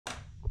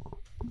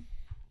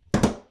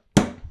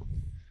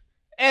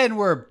And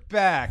we're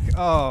back.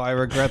 Oh, I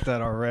regret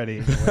that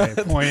already.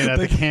 Pointing at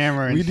the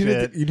camera and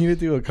shit. You need to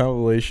do a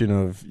compilation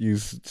of you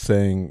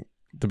saying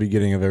the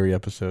beginning of every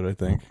episode, I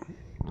think.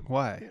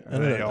 Why? Are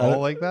they all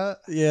like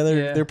that? Yeah,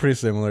 they're pretty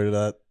similar to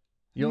that.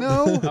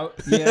 No.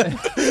 Yeah.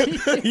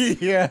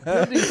 Yeah.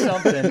 You'll do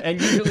something, and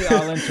usually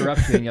I'll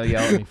interrupt you and you'll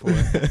yell at me for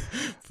it.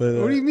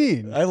 But, What do you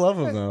mean? I love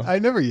them, though. I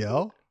never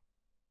yell.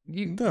 I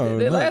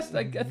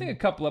think a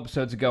couple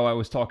episodes ago I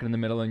was talking in the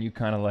middle and you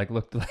kind of like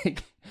looked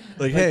like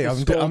hey,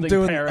 I'm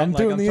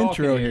doing the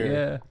intro here.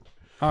 Yeah.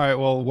 All right.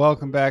 Well,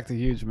 welcome back to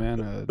Huge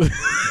Manhood.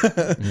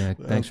 Yeah.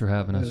 Thanks for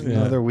having us.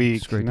 Another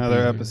week, another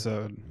here.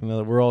 episode.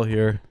 We're all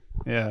here.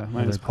 Yeah,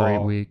 mine is Another great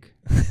Paul. week.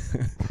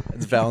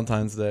 It's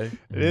Valentine's Day.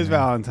 It is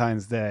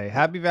Valentine's Day.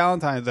 Happy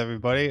Valentine's,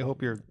 everybody.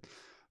 Hope you're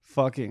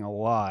fucking a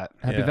lot.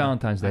 Happy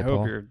Valentine's Day, I hope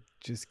Paul. you're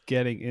just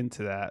getting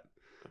into that.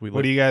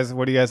 What do you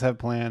guys have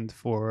planned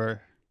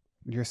for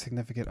your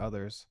significant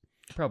others?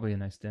 Probably a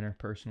nice dinner,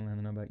 personally. I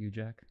don't know about you,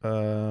 Jack.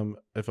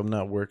 If I'm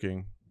not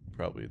working,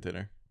 probably a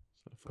dinner.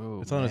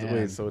 Oh, it's on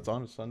so it's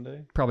on a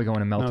Sunday? Probably going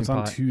to Melting it's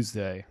Pot. on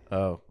Tuesday.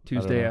 Oh.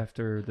 Tuesday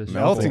after this.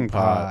 Melting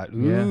Pot.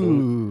 Yeah.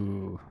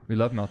 Ooh. We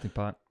love Melting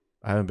Pot.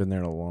 I haven't been there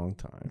in a long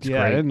time. It's yeah,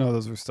 great. I didn't know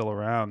those were still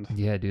around.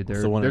 Yeah, dude.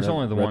 There's only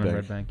the one in Red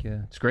Red Bank.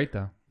 Yeah. It's great,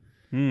 though.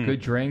 Mm. Good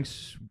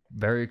drinks.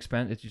 Very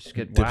expensive. You just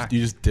get whacked.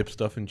 You just dip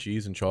stuff in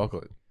cheese and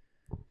chocolate.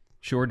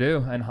 Sure do.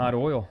 And hot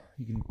oil.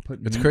 You can put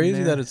It's meat in crazy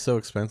there. that it's so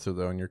expensive,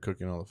 though, and you're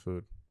cooking all the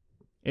food.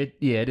 It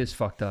is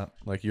fucked up.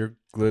 Like,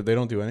 they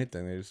don't do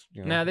anything. They just,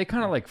 Nah, they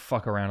kind of like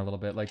fuck around a little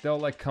bit. Like they'll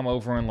like come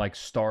over and like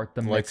start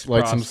the mix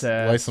light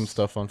process. some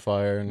stuff on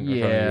fire. And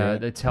Yeah,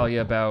 they tell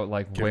you about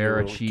like Give where you a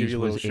a little- cheese give you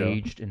a little was show.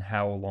 aged and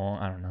how long.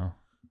 I don't know.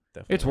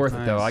 Definitely. It's worth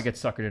it though. Nice. I get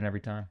suckered in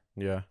every time.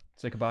 Yeah.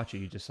 It's like hibachi.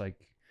 You just like,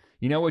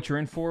 you know what you're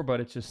in for, but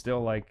it's just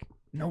still like,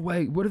 no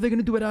way. What are they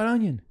gonna do with that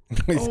onion?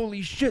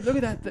 Holy shit! Look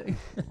at that thing.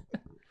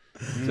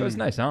 So it's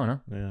nice. I don't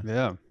know. Yeah.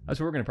 Yeah. That's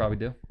what we're gonna probably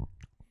do.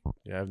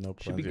 Yeah, I have no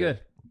plans. Should be yet. good.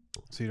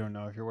 So you don't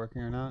know if you're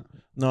working or not?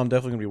 No, I'm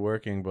definitely gonna be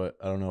working, but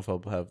I don't know if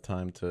I'll have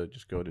time to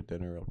just go to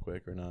dinner real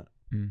quick or not.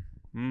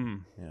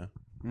 Yeah.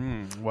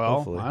 Well,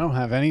 Hopefully. I don't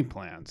have any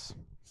plans.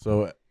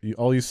 So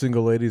all you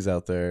single ladies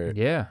out there,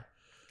 Yeah.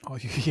 Oh,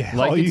 yeah.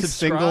 Like all and you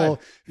subscribe.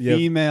 single Yeah.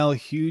 female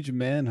Huge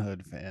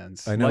Manhood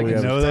fans. I know Like we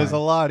and have there's a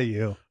lot of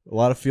you. a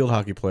lot of field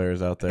hockey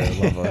players out there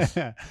that love us.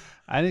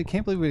 I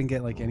can't believe we didn't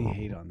get like any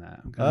hate on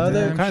that.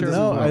 I'm kind sure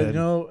of I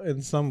know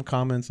in some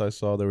comments I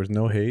saw there was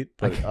no hate,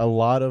 but a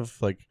lot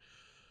of like,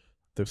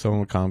 if someone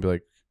would comment be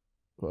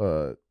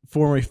like,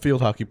 former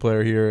field hockey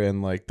player here,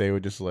 and like they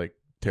would just like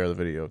tear the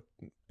video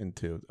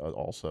into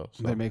also.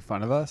 So. They make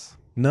fun of us.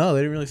 No, they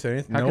didn't really say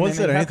anything. No one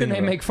said How anything. can they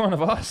about make fun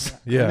of us?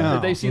 Yeah, No.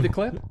 Did they see the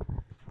clip?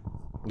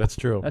 that's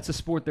true. That's a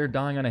sport they're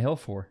dying on a hill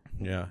for.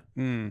 Yeah,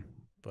 Mm.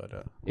 but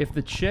If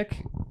the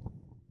chick,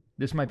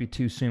 this might be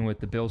too soon with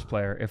the Bills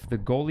player, if the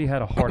goalie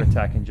had a heart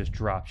attack and just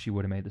dropped, she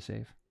would have made the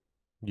save.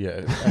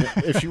 yeah,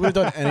 if she would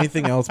have done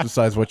anything else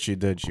besides what she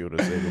did, she would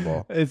have saved the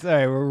ball. It's all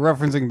right. We're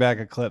referencing back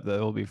a clip that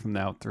will be from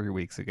now 3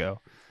 weeks ago.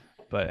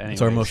 But anyway,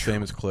 It's our most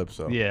famous clip,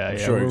 so Yeah, I'm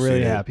yeah, sure we're you've really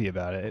seen it. happy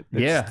about it.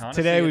 It's- Yeah,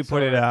 honestly, today we it's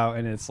put it our- out,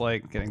 and it's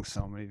like getting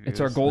so many views. It's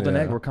our golden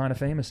Yeah. egg. We're kind of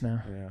famous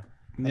now. Yeah.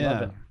 Yeah,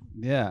 love it.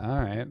 yeah.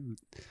 All right.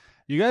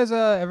 You guys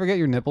ever get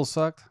your nipples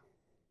sucked?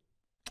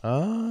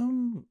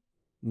 No,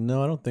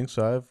 I don't think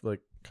so. I have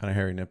like kind of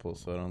hairy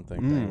nipples, so I don't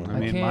think. that I would-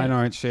 mean, can't- mine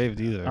aren't shaved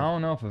either. I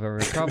don't know if I've ever,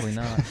 probably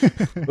not.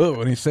 Oh,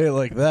 when you say it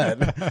like that,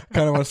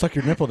 kind of want to suck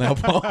your nipple now,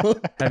 Paul.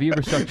 Have you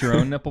ever sucked your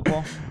own nipple,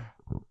 Paul?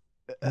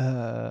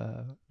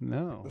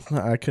 No.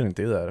 I couldn't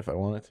do that if I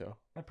wanted to.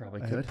 I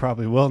probably I could.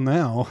 probably will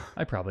now.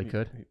 I probably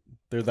could.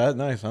 They're that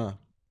nice, huh?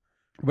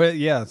 But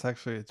yeah,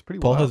 it's pretty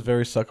Paul wild. has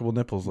very suckable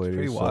nipples, ladies.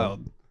 Pretty so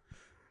wild.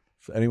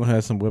 If anyone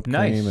has some whipped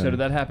Nice. cream, So and did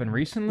that happen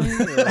recently?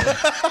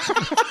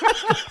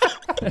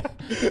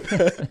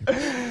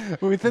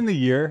 Within the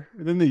year,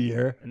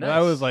 I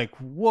Nice. was like,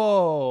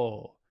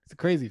 "Whoa!" It's a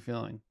crazy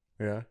feeling.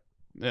 yeah,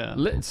 Yeah.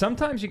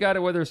 Sometimes you got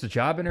to, whether it's a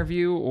job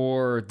interview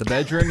or the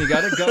bedroom, you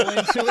got to go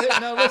into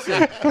it. No,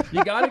 listen,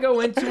 you got to go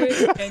into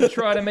it and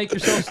try to make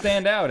yourself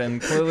stand out.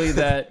 And clearly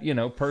that,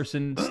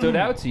 person stood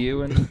out to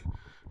you, and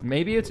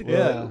maybe it's a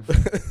good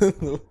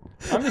move.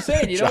 I'm just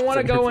saying, you don't want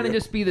to go in and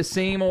just be the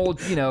same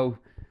old, you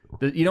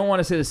don't want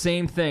to say the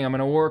same thing. I'm going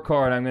to work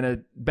hard. I'm going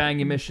to bang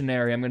you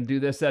missionary. I'm going to do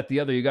this, that, the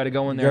other. You got to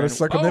go in there. gotta And,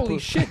 suck a holy nipple.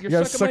 shit, You you're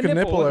gotta sucking suck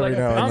my a nipple every Like,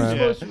 now and I'm then.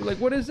 supposed to, like,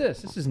 what is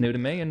this? This is new to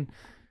me. And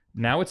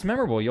now it's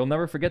memorable. You'll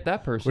never forget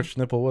that person. which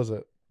nipple was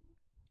it?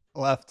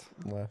 Left.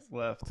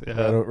 Left.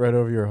 Yeah. Right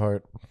over your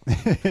heart.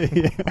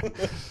 Yeah.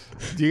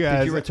 Do you guys?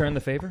 Did you return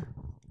the favor?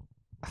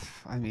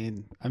 I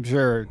mean, I'm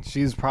sure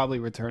she's probably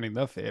returning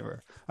the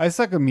favor. I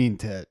suck a mean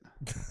tit.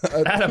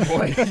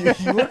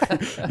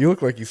 Attaboy. You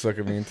look like you suck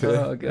a mean too.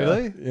 Oh, God.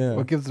 Really? Yeah.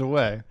 What gives it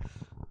away?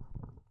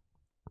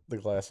 The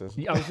glasses.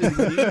 I was just,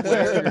 do you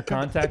wear your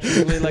contacts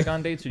usually like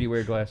on dates, or do you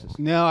wear glasses?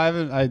 No, I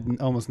haven't. I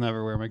almost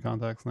never wear my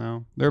contacts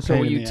now. They're So pain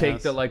will in you the take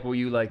ass. the, like, will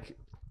you, like,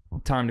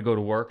 time to go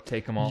to work,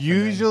 take them off.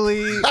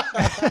 Usually,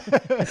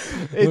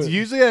 it's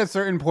usually at a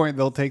certain point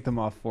they'll take them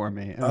off for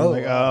me. And I'm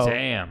like, oh,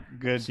 damn.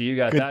 good. So you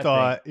got good that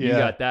thought. thing. You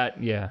got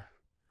that. Yeah.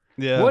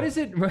 Yeah. What is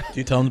it? Do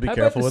you tell them to be How careful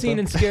about the with scene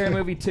them? in Scary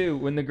Movie 2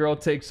 when the girl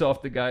takes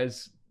off the guy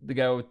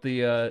with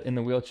the in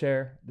the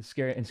wheelchair,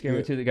 Scary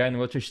Movie 2, the guy in the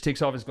wheelchair, she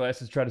takes off his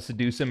glasses to try to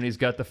seduce him, and he's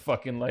got the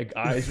fucking like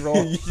eyes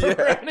rolled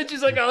around, and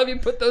she's like, "I'll have you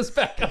put those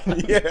back on."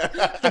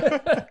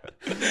 Yeah,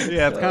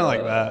 it's kind of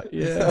like that.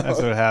 Yeah,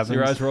 that's what happens. So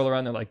your eyes roll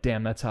around, they're like,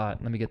 "Damn, that's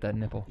hot. Let me get that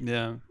nipple."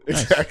 Yeah,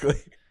 Exactly.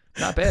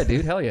 Not bad,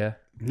 dude. Hell yeah.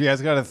 You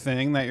guys got a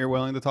thing that you're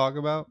willing to talk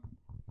about?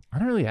 I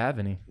don't really have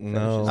any.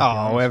 No.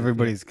 Oh,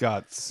 everybody's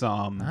got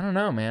some. I don't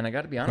know, man. I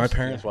got to be My honest.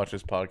 parents watch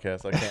this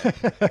podcast.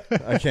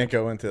 I can't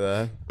go into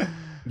that.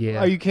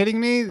 Yeah. Are you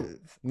kidding me?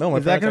 No, my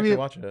Is that parents gonna be actually a-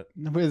 watch it.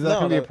 Is that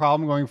going to be a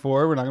problem going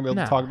forward? We're not going to be able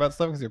No. to talk about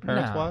stuff because your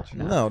parents No. watch?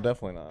 No. No,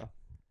 definitely not.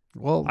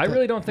 Well, I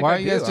really don't think why I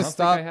don't you do. guys I just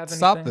don't think I have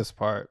stop anything. this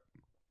part?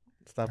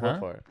 Stop Huh? what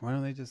part? Why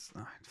don't they just?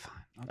 All right,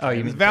 fine. Oh, you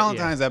It's mean-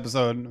 Valentine's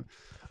episode.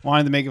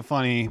 Wanted to make it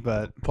funny,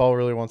 but Paul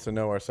really wants to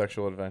know our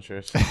sexual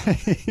adventures.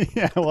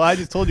 yeah. Well, I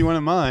just told you one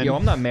of mine. Yo,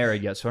 I'm not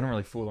married yet, so I don't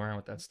really fool around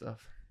with that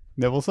stuff.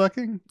 Nipple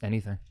sucking?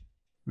 Anything.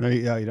 No,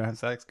 you don't have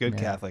sex. Good Yeah.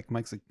 Catholic.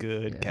 Mike's a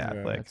good Yeah,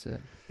 Catholic. That's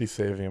it. He's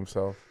saving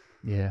himself.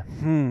 Yeah.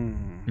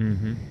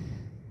 Hmm.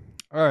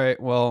 All right.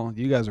 Well,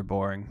 you guys are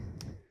boring.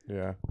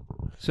 Yeah.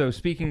 So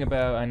speaking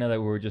about, I know that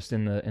we were just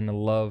in the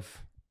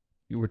love.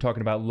 You were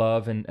talking about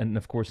love and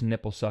of course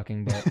nipple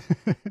sucking, but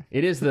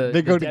it is the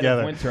They go dead of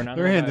together. winter, and I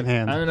don't They're know hand about- in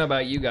hand. I don't know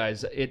about you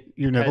guys.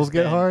 Your nipples has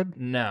get been- hard?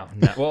 No.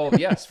 Well,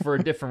 yes, for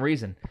a different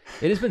reason.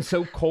 It has been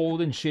so cold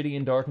and shitty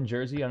and dark in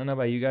Jersey. I don't know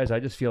about you guys. I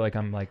just feel like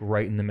I'm like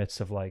right in the midst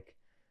of like,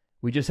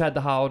 we just had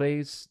the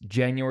holidays.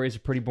 January is a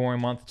pretty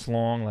boring month. It's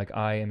long. Like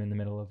I am in the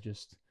middle of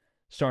just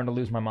starting to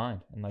lose my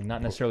mind and like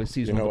not necessarily You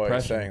seasonal know why you're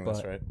depression. saying but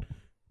this, right?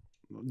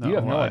 you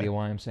have no why? idea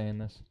why I'm saying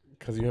this.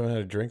 Because you haven't had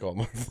a drink all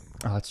month.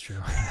 Oh, that's true.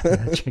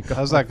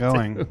 How's that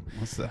going?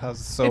 How's the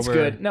sober? It's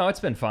good. No, it's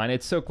been fine.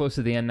 It's so close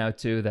to the end now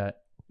too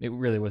that it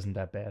really wasn't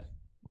that bad.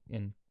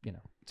 And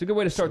it's a good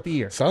way to start the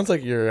year. Sounds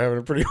like you're having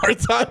a pretty hard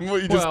time.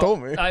 What you just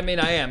told me. I mean,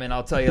 I am, and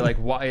I'll tell you like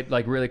why it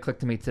like really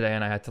clicked to me today,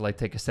 and I had to like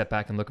take a step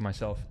back and look at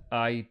myself.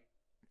 I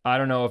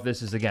don't know if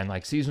this is again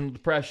like seasonal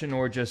depression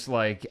or just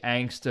like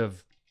angst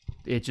of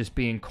it just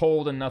being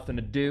cold and nothing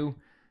to do.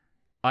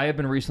 I have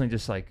been recently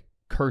just like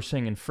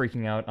cursing and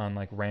freaking out on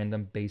like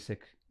random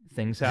basic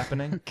things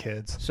happening.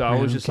 Kids. So I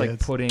was just like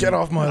putting. Get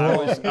off my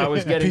lawn. I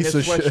was getting Piece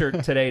this of shit.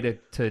 sweatshirt today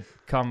to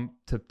come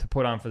to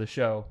put on for the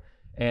show,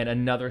 and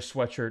another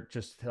sweatshirt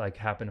just like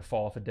happened to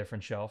fall off a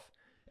different shelf,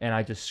 and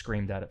I just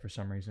screamed at it for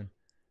some reason.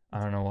 I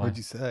don't know why. What'd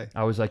you say?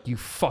 I was like, "You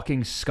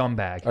fucking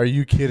scumbag!" Are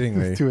you kidding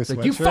me? To a It's sweatshirt?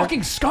 like, "You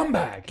fucking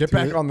scumbag!" Get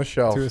back on the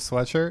shelf. To a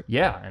sweatshirt?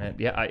 Yeah,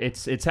 and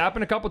it's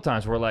happened a couple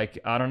times where like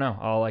I don't know,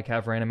 I'll like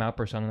have random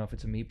outbursts. I don't know if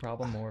it's a me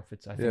problem or if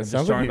it's I think Yeah, I'm it just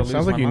sounds starting like to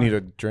lose my you mind. need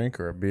a drink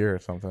or a beer or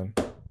something.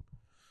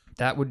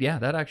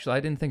 That actually I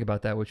didn't think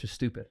about that, which is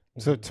stupid.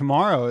 So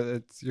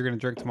tomorrow, you're gonna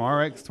drink tomorrow,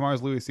 right? 'Cause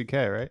tomorrow's Louis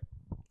C.K., right?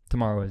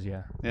 Tomorrow is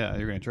yeah. Yeah,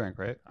 you're gonna drink,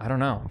 right? I don't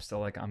know. I'm still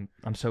like I'm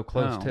so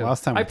close Oh, too.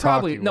 last time we I talked,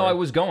 probably you no, were. I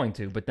was going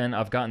to, but then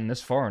I've gotten this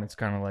far and it's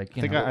kind of like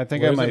I think know, I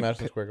think Where I is it, might.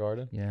 Madison Square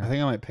Garden? yeah, I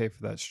think I might pay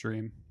for that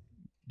stream.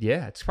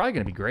 yeah, it's probably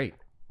gonna be great.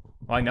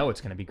 Well, I know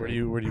it's gonna be Where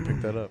great. do you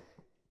pick that up?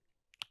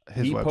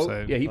 His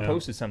website. he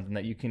posted something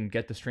that you can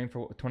get the stream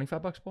for what,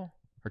 $25, Paul,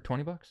 or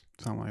 $20.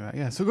 Something like that.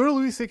 Yeah. So go to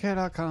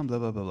louisck.com. Blah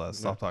blah blah blah.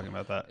 Stop talking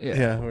about that.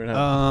 Yeah. We're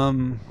not.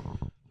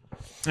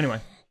 Anyway,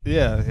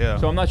 Yeah.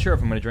 so I'm not sure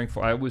if I'm gonna drink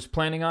for. I was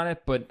planning on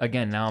it, but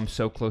again, now I'm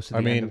so close to the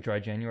end of dry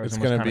January. I was it's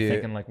almost gonna kind of be-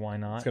 thinking like, why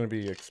not? It's gonna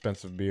be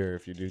expensive beer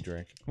if you do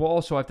drink. Well,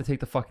 also I have to take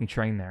the fucking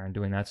train there, and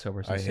doing that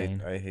sober is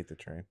insane. I hate the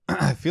train.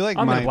 I feel like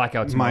I'm gonna my black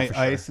out tomorrow my for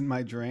sure. ice and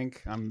my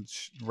drink. I'm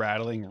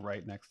rattling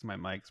right next to my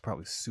mic. It's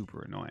probably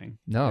super annoying.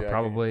 No, Yeah,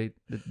 probably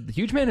the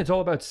huge man. It's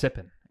all about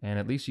sipping, and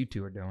at least you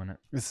two are doing it.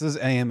 This is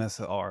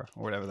AMSR or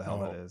whatever the hell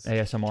that is.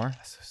 ASMR.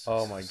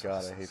 Oh my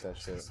god, I hate that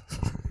shit.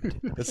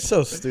 It's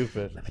so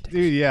stupid.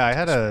 Dude, yeah, I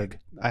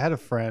had a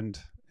friend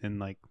in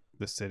like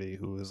the city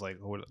who was like,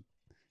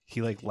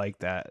 he liked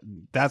that.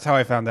 That's how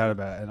I found out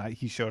about it, and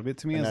he showed it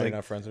to me. And I was now like, you're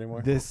not friends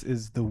anymore. this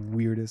is the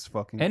weirdest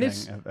fucking And thing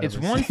it's I've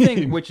ever one seen.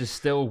 thing which is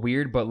still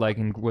weird, but like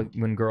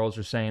when girls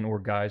are saying, or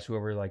guys,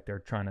 whoever, like they're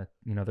trying to,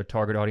 their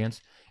target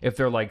audience, if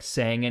they're like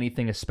saying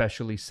anything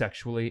especially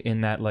sexually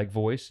in that like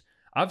voice,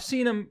 I've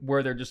seen them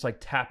where they're just like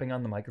tapping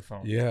on the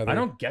microphone. Yeah, I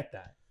don't get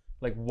that.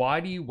 Like,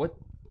 what do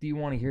you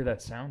want to hear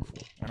that sound for?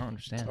 I don't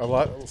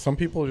understand. Some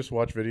people just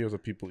watch videos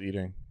of people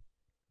eating.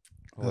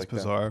 I That's like that.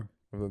 bizarre.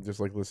 Just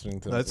like listening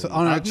to. That's them.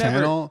 on our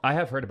channel. I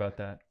have heard about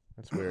that.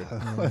 That's weird.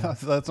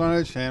 That's on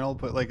our channel.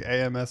 Put like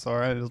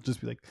AMSR, and it'll just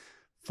be like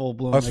full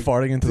blown. Us like,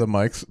 farting into the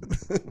mics.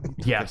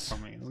 Yes.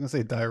 I was gonna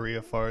say diarrhea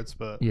farts,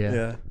 but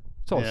Yeah.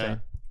 It's all the Yeah.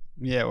 same.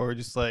 yeah, or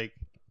just like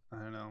I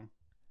don't know.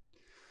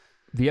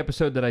 The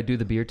episode that I do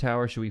the beer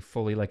tower, should we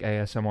fully like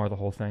ASMR the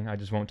whole thing? I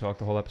just won't talk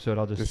the whole episode.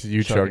 I'll just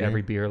you chug chugging.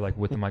 every beer like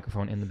with the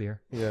microphone in the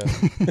beer. Yeah.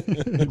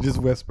 Just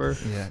whisper.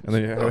 Yeah. And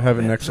then you have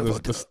it next to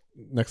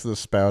the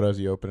spout as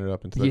you open it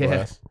up into the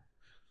glass.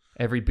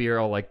 Every beer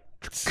I'll like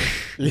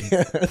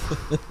Yeah.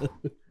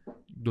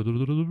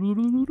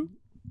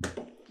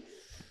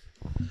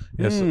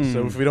 Yes.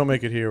 So if we don't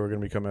make it here, we're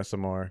gonna become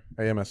AMSR.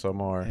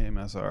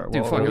 AMSR.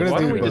 Dude, Well, fuck we're it. gonna Why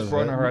do don't we both just of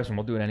broaden it. our horizon?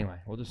 We'll do it anyway.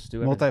 We'll just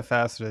do it.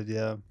 Multifaceted,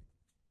 yeah.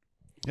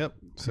 Yep.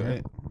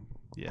 So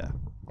yeah.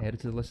 Add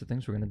it to the list of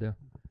things we're gonna do.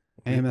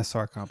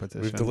 AMSR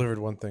competition. We've delivered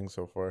one thing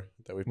so far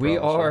that we We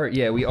promised, are, right?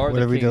 yeah, we are What the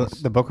did we do?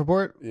 kings. The book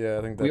report? Yeah,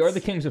 I think that's... We are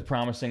the kings of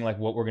promising like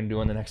what we're gonna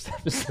do in the next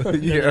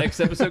episode. Yeah. The next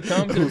episode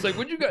comes and it's like,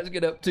 what'd you guys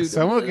get up to?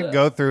 Someone could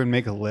go through and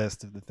make a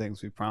list of the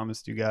things we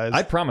promised you guys.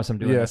 I promise I'm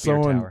doing Yeah, that.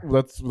 Beer someone. tower.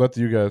 Let's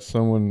you guys.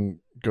 Someone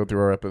go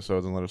through our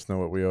episodes and let us know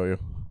what we owe you.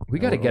 We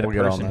got to get a We'll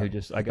get on person that. who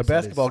just I guess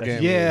basketball that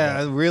is- game.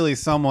 yeah, really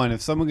someone.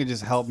 If someone could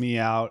just help me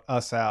out,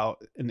 us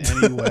out in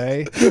any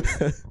way.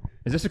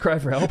 Is this a cry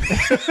for help?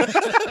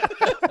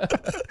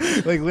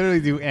 Like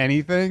literally do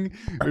anything,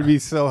 it would be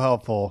so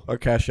helpful. Our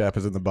Cash App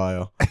is in the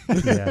bio.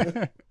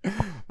 Yeah.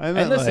 I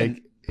meant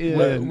listen,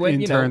 like when,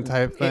 you intern know,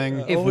 type thing.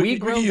 If we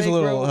grow, could use they a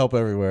little grow. help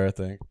everywhere, I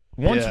think.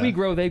 Once Yeah. we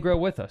grow, they grow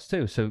with us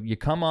too. So you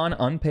come on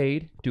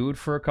unpaid, do it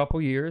for a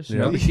couple years, Yeah.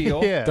 no big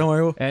deal. Yeah. Don't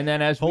worry. And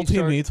then as Whole we team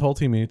start, meets. Whole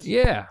team meets.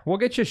 yeah, we'll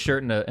get you a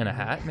shirt and a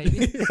hat,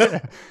 maybe.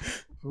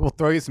 We'll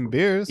throw you some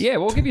beers. Yeah,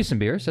 we'll give you some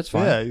beers. That's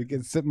fine. Yeah, you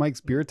can sit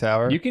Mike's beer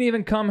tower. You can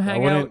even come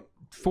hang wouldn't- out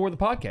for the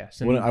podcast.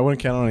 And, I wouldn't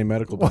count on any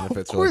medical Well,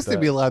 benefits. of course like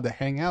they'd be allowed to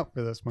hang out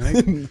for this, Mike.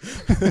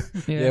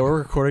 Yeah, we're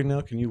recording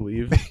now. Can you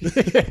leave?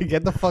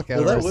 Get the fuck out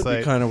Well, that of our would be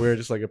site. kind of weird.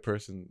 Just like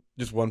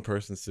just one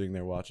person sitting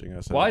there watching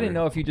us. Well, I didn't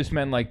know if you just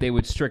meant like they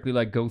would strictly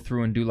like go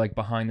through and do like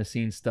behind the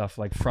scenes stuff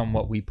like from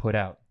what we put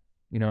out.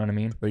 You know what I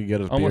mean? They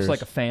get us Almost beers.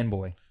 like a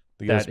fanboy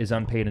They get that us, is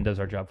unpaid and does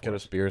our job get for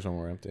us us. beers when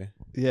we're empty.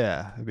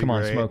 Yeah. it'd be Come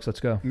on, great. Smokes, let's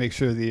go. Make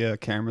sure the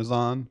camera's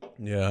on.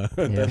 Yeah.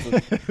 Yeah.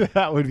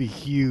 That would be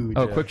huge.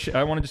 Oh,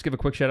 I want to just give a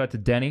quick shout out to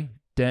Denny.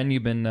 Den,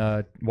 you've been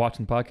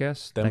watching the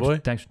podcast. Den thanks, boy?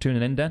 thanks for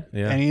tuning in, Den.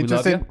 Yeah. Any We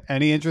love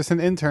interest in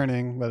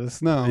interning? Let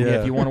us know. Yeah. Yeah,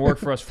 if you want to work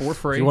for us for If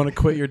free, you want to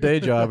quit your day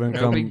job and no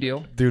come big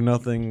deal. do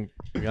nothing,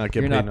 you're not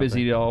You're paid not nothing.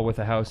 busy at all with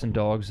a house and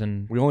dogs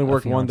and We only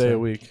work one day fiance. a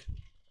week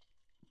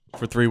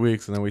for 3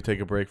 weeks, and then we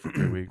take a break for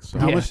 3 weeks. So.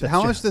 How Yeah, much? that's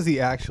How true. much does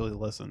he actually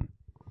listen?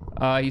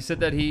 He said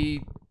that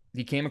he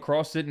came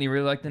across it and he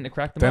really liked it and it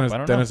cracked him Dennis, up. I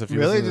don't Dennis, if you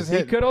Really? listen to Just this-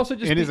 know. He could also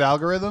just In be, his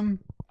algorithm?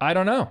 I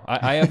don't know.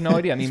 I have no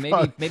idea. I mean,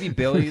 Fuck. maybe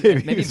Billy,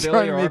 Maybe maybe he's Billy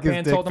trying to or make his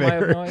Arpan dick told him. I have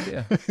bigger. no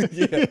idea.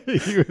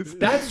 He was-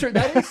 That's true.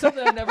 That is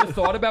something I never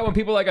thought about. When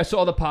people like I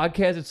saw the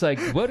podcast, it's like,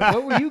 what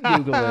were you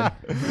googling?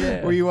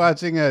 Yeah. Were you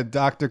watching a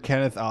Dr.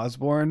 Kenneth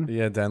Osborne?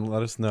 Yeah, Dan,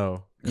 let us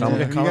know. Yeah. Comment,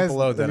 Have you comment guys,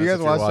 below, have Dennis, you guys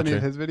if you're watched watching. any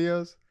of his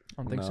videos?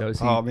 I don't think No. so. Is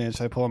he? Oh man,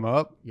 should I pull him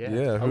up? Yeah.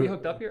 Yeah, Are who- we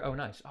hooked up here? Oh,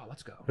 nice. Oh,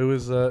 let's go. Who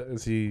is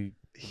he?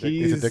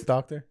 He's a dick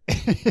doctor?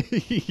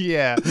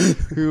 Yeah.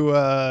 Who?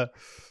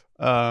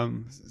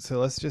 So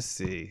let's just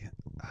see.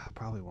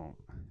 Probably won't.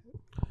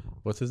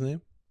 What's his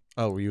name?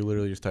 Oh, you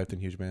literally just typed in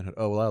huge manhood.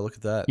 Oh, wow, look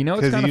at that. You know,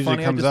 it's 'Cause kind it of usually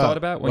funny. I comes just up. thought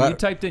about when What? you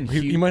typed in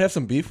He huge. might have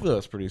some beef with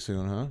us pretty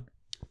soon, huh?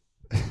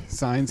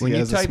 Signs When he you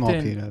has a typed small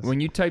in penis.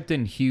 when you typed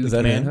in huge Is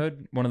that him?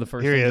 manhood, one of the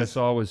first Here he things I is.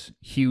 saw was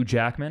Hugh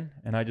Jackman,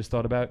 and I just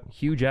thought about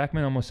Hugh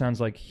Jackman. Almost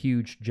sounds like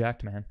huge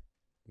jacked man.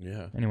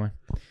 Yeah. Anyway,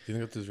 Do you think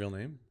that's his real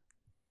name?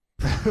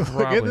 Look at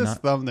Probably this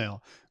not.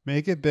 thumbnail.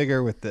 Make it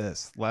bigger with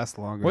this. Last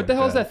longer. what the in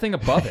hell is bed. that thing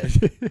above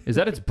it? Is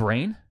that its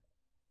brain?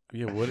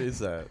 Yeah, what is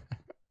that?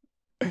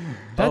 That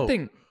Oh,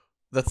 thing.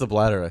 That's the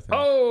bladder, I think.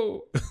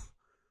 Oh.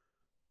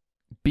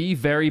 Be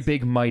very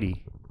big,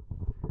 mighty.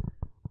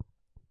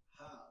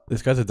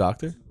 This guy's a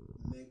doctor?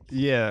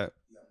 Yeah.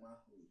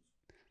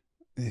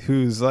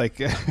 Who's like?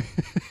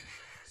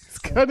 It's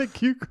got a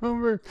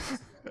cucumber.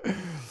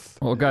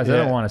 Well, guys, I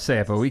Yeah. don't want to say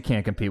it, but we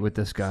can't compete with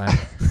this guy.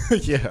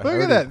 Yeah.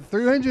 Look at that.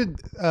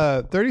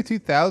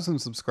 332,000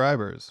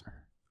 subscribers.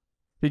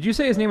 Did you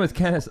say his name was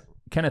Kenneth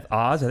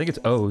Os? I think it's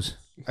O's.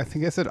 I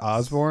think I said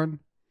Osborne.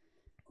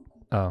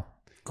 Oh.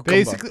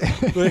 Basically,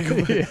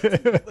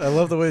 I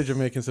love the way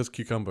Jamaican says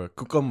cucumber.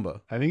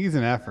 Cucumber. I think he's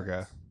in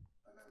Africa.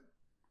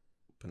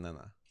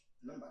 Banana.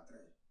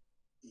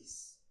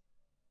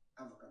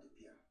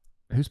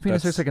 Whose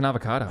penis That's- looks like an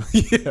avocado?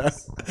 Yeah.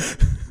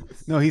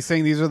 No, he's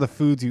saying these are the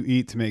foods you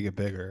eat to make it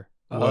bigger.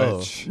 Oh.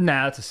 Which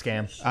Nah, that's a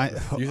scam.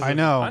 I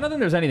know. I don't think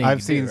there's anything. I've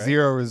you can seen do, right?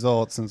 0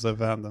 results since I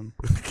found them.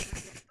 Make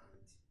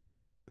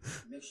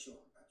sure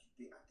that you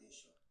pay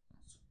attention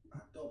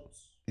to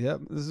adults.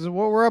 Yep, this is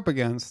what we're up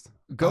against.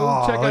 Go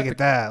Oh, check look out at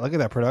that. Look at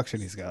that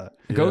production he's got.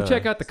 Go Yeah.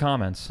 check out the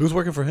comments. Who's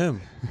working for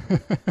him?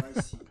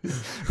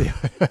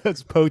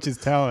 That's Poach's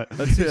talent.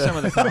 Let's see some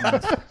of the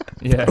comments.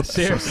 Yeah,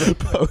 seriously.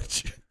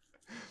 Poach.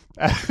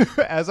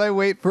 As I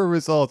wait for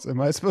results,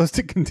 am I supposed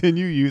to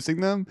continue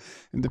using them?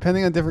 And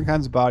depending on different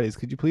kinds of bodies,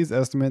 could you please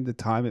estimate the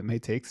time it may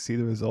take to see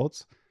the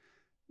results?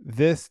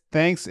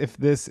 Thanks if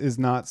this is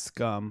not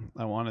scum.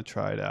 I want to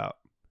try it out.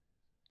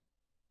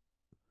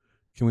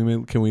 Can we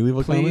leave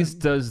a Please, comment?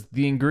 does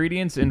the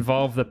ingredients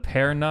involve the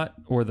pear nut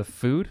or the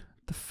food?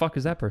 The fuck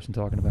is that person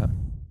talking about?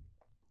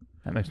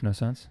 That makes no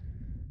sense.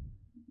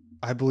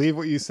 I believe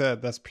what you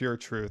said. That's pure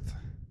truth.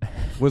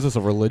 Was this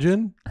a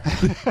religion?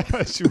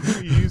 Should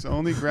we use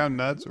only ground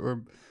nuts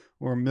or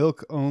or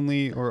milk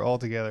only, or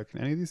altogether? Can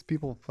any of these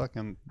people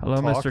fucking Hello,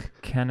 talk? Mr.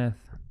 Kenneth.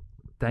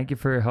 Thank you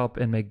for your help,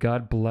 and may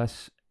God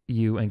bless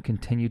you and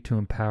continue to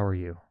empower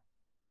you.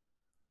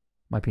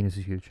 My penis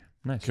is huge.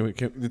 Nice.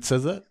 It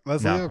says that?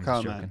 Let's No, leave a I'm just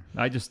comment.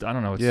 joking. I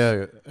don't know. It's,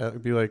 Yeah,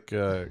 it'd be like,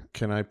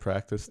 can I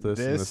practice this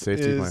in the This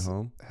safety of my is-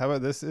 home? How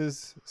about this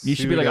is You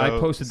should be like, I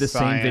posted this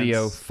same pseudoscience.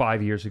 video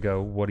 5 years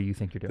ago. What do you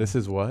think you're doing? This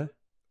is what?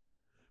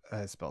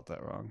 I spelled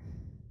that wrong.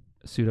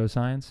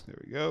 Pseudoscience? There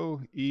we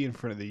go. E in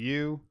front of the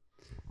U.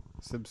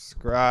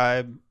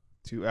 Subscribe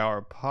to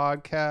our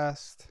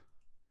podcast.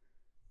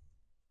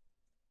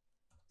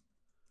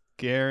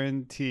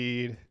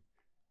 Guaranteed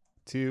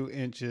 2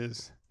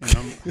 inches in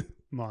a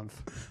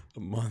month. A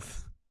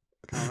month.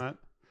 Comment.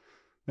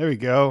 There we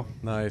go.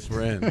 Nice,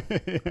 we're in.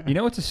 You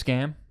know what's a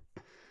scam?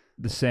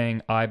 The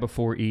saying I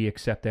before E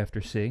except after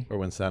C. Or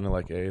when sounding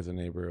like A is a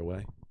neighbor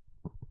away.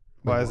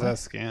 Why is that a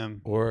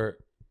scam? Or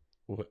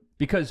what?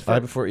 Because I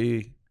before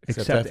E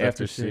except Except after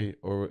after C.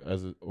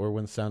 Or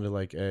when sounded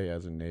like A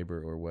as a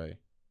neighbor or way.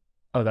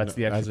 oh, that's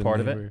the as extra a part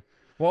of it. neighbor.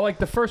 Well, like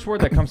the first word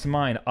that comes to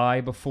mind,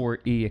 I before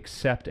E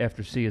except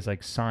after C is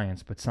like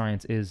science, but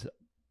science is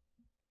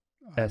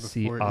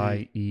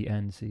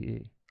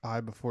SCIENCE.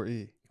 I before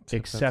E.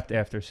 Except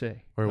after C.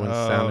 Or when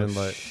Oh, sounded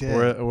like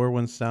shit. or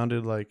when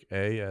sounded like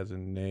A as a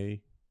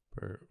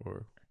neighbor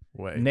or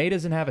way. Nate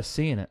doesn't have a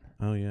C in it.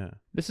 Oh yeah.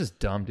 This is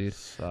dumb, dude.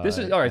 This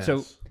is all right.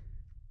 So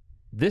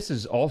this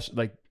is also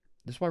like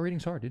this is why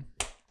reading's hard, dude.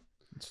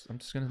 I'm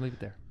just gonna leave it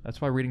there. That's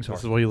why reading's hard.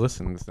 This is why you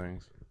listen to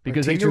things.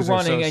 Because Our then you're teachers are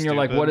running so and you're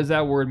like, stupid. what does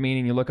that word mean?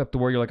 And you look up the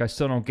word, you're like, I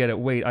still don't get it.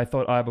 Wait, I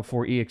thought I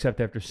before E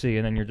except after C,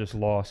 and then you're just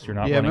lost. You're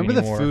not Yeah, running remember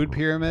anymore. the food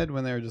pyramid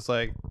when they were just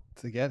like,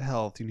 to get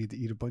health, you need to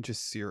eat a bunch of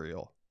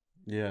cereal.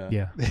 Yeah.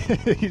 Yeah.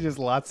 You just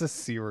lots of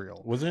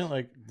cereal. Wasn't it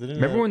like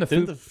Remember when the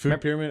didn't food- the food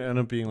pyramid end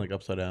up being like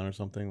upside down or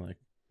something?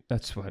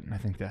 That's what I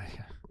think that.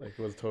 Yeah. Like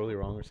it was totally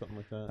wrong or something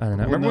like that? I don't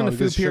know. Well, Remember no, when the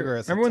because food sugar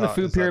is the Remember when the top-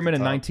 food is at the pyramid in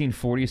top.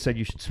 1940 said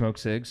you should smoke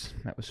cigs?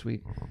 That was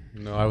sweet.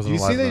 No, I Do wasn't you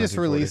alive see in they the just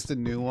 1940s. released a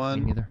new Me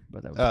one? neither.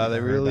 But that was. They I heard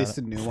about released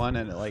it. a new one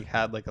and it like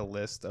had like a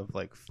list of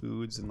like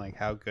foods and like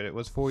how good it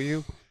was for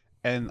you.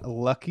 And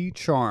Lucky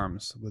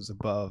Charms was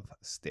above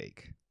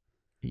steak.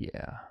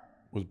 Yeah.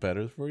 Was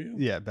better for you?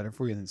 Yeah, better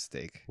for you than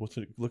steak. What's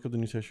it? Look up the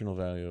nutritional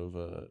value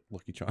of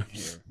Lucky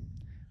Charms.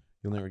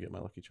 You'll never get my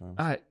Lucky Charms.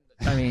 I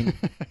mean,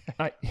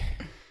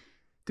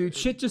 dude,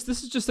 this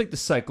is just like the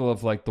cycle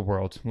of like the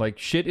world. Like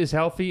shit is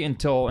healthy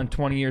until in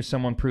 20 years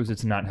someone proves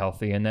it's not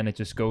healthy, and then it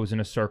just goes in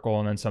a circle,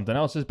 and then something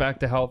else is back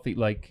to healthy.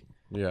 Like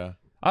Yeah.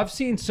 I've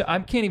seen, I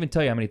can't even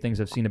tell you how many things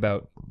I've seen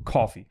about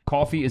coffee.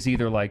 Coffee is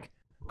either like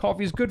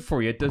coffee is good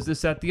for you, it does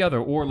this, that, the other,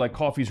 or like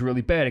coffee is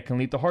really bad, it can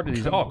lead to heart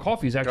disease. Oh,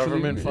 coffee is actually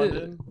Government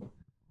funded.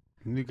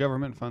 New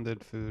government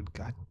funded food.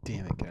 God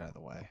damn it, get out of the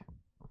way.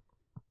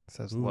 It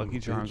says Ooh, Lucky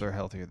Charms bitch. are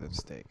healthier than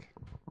steak.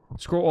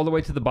 Scroll all the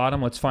way to the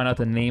bottom. Let's find out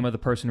the name of the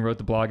person who wrote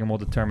the blog, and we'll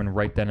determine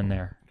right then and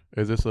there.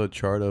 Is this a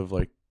chart of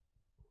like?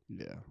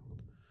 Yeah.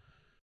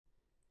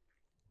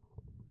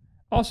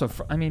 Also,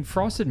 I mean,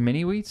 frosted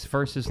mini wheats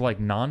versus like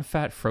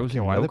non-fat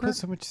frozen Why do they yogurt. put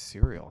so much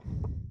cereal?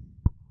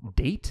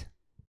 Date?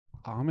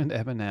 Almond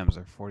M&Ms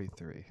are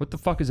 43. What the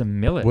fuck is a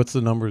millet? What's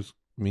the numbers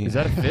mean? Is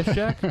that a fish,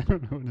 Jack? I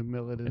don't know what a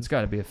millet is. It's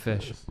got to be a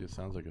fish. It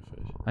sounds like a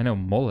fish. I know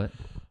mullet.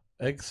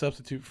 Egg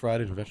substitute fried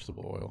in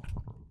vegetable oil.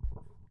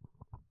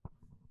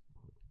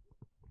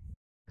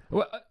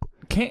 Well,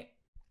 can't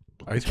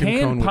Ice cream cone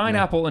canned with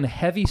pineapple and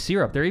heavy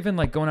syrup. They're even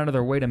like going out of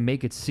their way to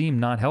make it seem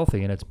not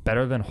healthy, and it's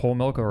better than whole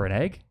milk or an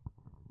egg.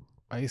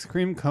 Ice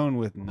cream cone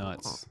with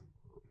nuts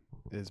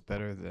is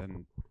better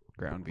than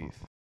ground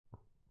beef.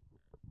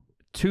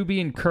 To be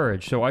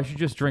encouraged. So I should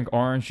just drink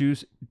orange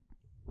juice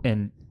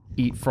and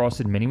eat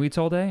frosted mini wheats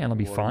all day, and I'll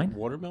be fine.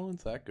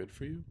 Watermelon's that good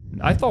for you?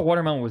 I thought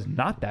watermelon was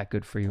not that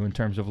good for you in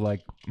terms of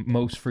like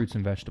most fruits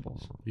and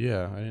vegetables.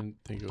 Yeah, I didn't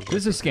think it was.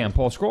 This is a scam,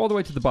 Paul. Scroll all the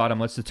way to the bottom.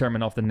 Let's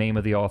determine off the name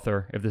of the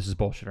author if this is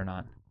bullshit or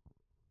not.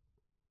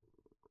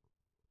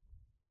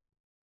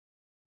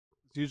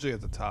 It's usually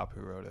at the top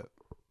who wrote it.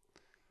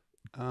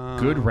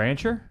 Good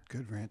Rancher?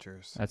 Good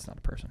Ranchers. That's not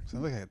a person.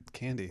 Sounds like a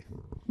candy.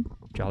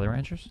 Jolly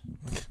Ranchers?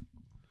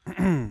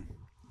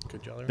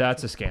 Good Jolly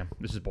That's a scam.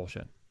 This is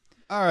bullshit.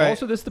 All right.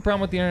 Also, this is the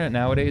problem with the internet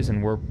nowadays,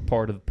 and we're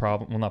part of the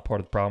problem. Well, not part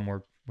of the problem.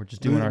 We're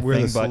just doing our We're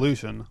thing. the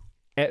solution.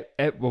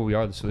 Well, we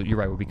are the solution. You're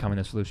right. We're becoming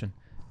the solution.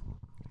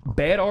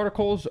 Bad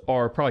articles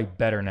are probably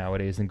better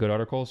nowadays than good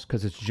articles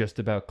because it's just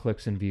about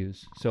clicks and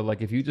views. So,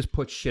 like, if you just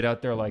put shit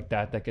out there like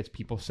that, that gets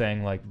people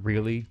saying, like,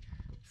 really,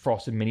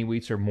 frosted mini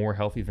wheats are more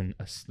healthy than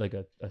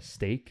a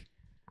steak.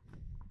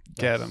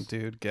 Get them,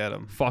 dude. Get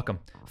them. Fuck them.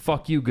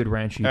 Fuck you, Good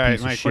Ranch. You All right,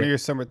 piece Mike. of What shit. are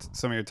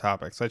some of your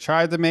topics? I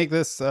tried to make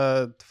this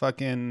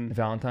fucking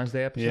Valentine's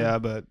Day episode? yeah,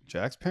 but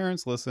Jack's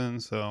parents listen.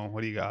 So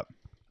what do you got?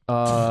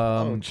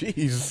 Oh,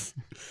 jeez.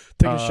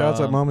 Taking shots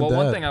at mom and dad.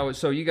 Well, one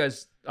thing you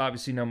guys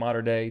obviously know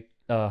Mater Day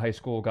high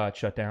school got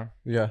shut down.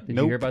 Yeah. Did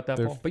you hear about that,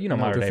 They're- Paul? But you know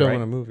no, Mater they're Day, filming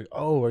right? a movie.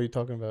 Oh, are you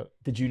talking about?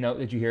 Did you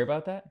hear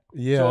about that?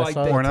 Yeah, So, I like,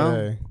 saw they- it Porno?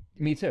 today.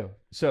 Me too.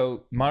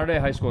 So Mater Day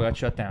High School got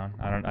shut down.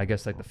 I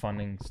guess like the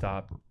funding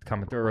stopped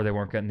coming through, or they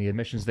weren't getting the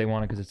admissions they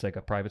wanted because it's like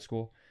a private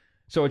school.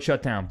 So it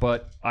shut down.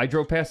 But I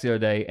drove past the other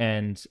day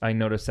and I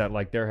noticed that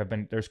like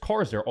there's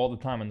cars there all the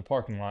time in the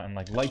parking lot and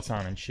like lights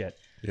on and shit.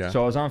 Yeah.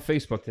 So I was on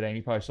Facebook today and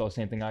you probably saw the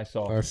same thing I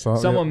saw. I saw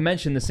Someone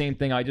mentioned the same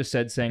thing I just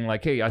said, saying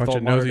like, hey, I Bunch thought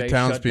of Modern nosy Day shut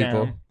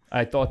townspeople. down.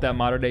 I thought that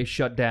Modern Day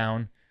shut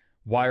down.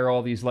 Why are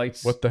all these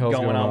lights What the hell's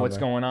going on? What's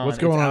there? going on? What's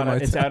going on?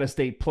 It's out of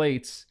state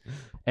plates.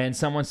 And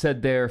someone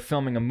said they're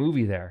filming a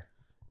movie there.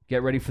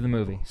 Get ready for the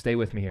movie. Stay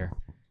with me here.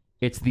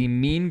 It's the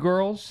Mean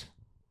Girls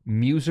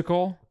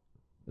musical,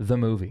 the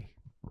movie.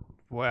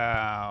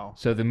 Wow.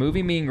 So the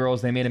movie Mean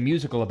Girls, they made a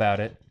musical about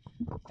it.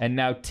 And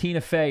now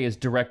Tina Fey is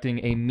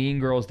directing a Mean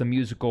Girls the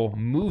musical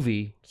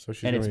movie, So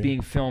she's and it's gonna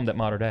being filmed at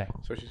Modern Day.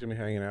 So she's gonna be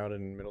hanging out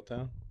in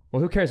Middletown.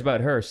 Well, who cares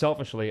about her?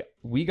 Selfishly,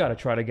 we got to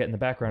try to get in the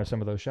background of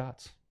some of those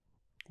shots.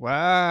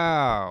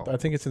 Wow. I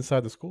think it's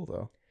inside the school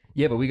though.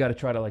 Yeah, but we got to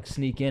try to like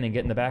sneak in and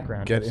get in the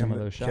background of some of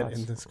those Get shots.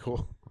 in the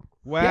school.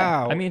 Wow.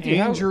 Yeah, I mean, dude,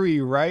 how-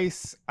 Andrew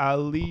Rice,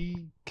 Ali,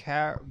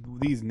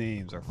 these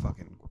names are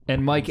fucking.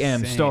 And Mike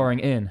M insane. starring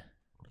in.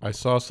 I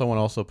saw someone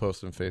also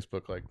post on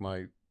Facebook like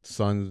my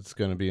son's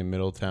gonna be in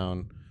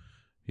Middletown.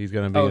 He's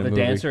gonna be. Oh, in the a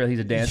movie. dancer. He's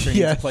a dancer. He needs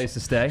Yes. a place to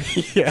stay.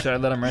 Yeah. Should I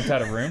let him rent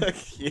out a room?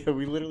 Yeah,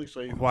 we literally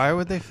saw you. Why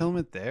would they film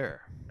it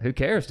there? Who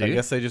cares, I dude?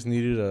 guess they just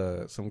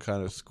needed some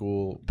kind of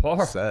school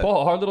set.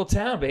 Paul, our little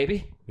town,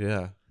 baby.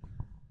 Yeah.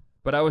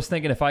 But I was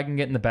thinking if I can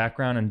get in the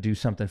background and do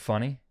something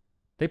funny,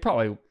 they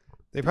probably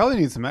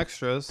need some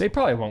extras.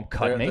 won't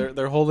cut me.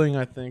 They're holding.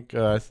 I think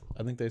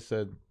they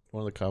said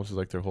one of the comments was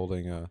like they're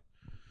holding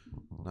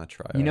not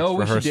tryouts. You know what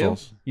we should do?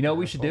 rehearsals. You know what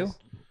we should do?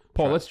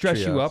 Paul, let's dress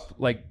you Trios. up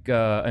like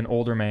an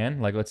older man.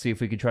 Like, let's see if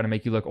we could try to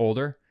make you look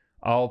older.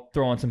 I'll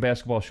throw on some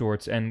basketball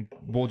shorts and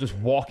we'll just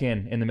walk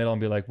in the middle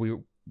and be like, we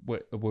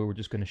were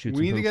just going to shoot some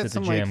we need to hoops get at the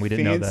some gym. like We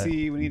didn't know that.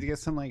 fancy. We need to get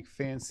some like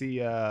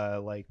fancy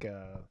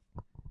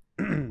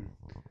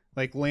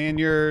like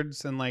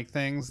lanyards and like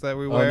things that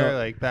we wear, no.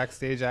 like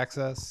backstage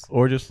access.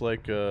 Or just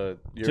like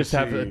Just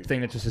have a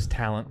thing that just says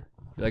talent.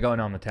 Be like, oh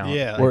no, I'm the talent.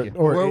 Yeah. Thank you.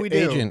 Or we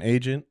do.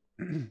 agent.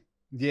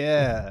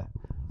 Yeah.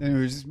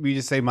 And we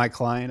just say my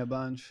client a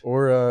bunch.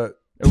 Or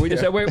We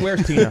just said,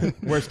 where's Tina?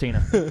 Where's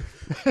Tina?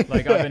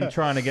 Like, I've been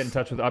trying to get in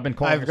touch with. I've been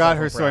calling. I've got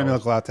her several soy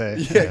milk hours. latte.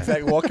 yeah,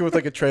 exactly. Walk in with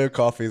like a tray of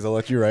coffees. I'll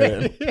let you write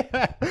in.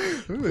 Yeah.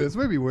 Ooh, this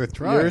might be worth You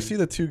trying. ever see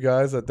the two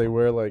guys that they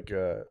wear like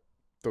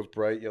those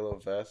bright yellow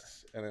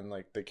vests and then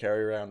like they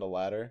carry around a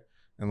ladder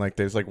and like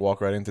they just like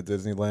walk right into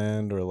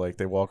Disneyland or like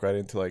they walk right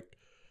into like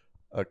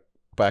a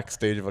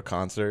backstage of a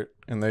concert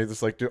and they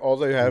just like do all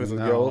they have is a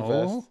yellow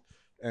vest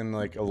and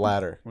like a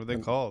ladder. What are they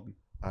called?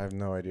 I have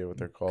no idea what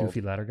they're called. Goofy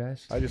ladder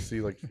guys. I just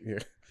see like yeah.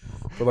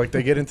 But like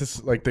they get into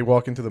like they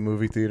walk into the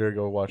movie theater,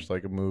 go watch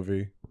like a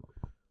movie.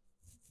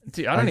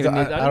 Dude, I don't even know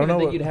think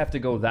what- you'd have to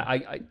go that.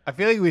 I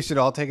feel like we should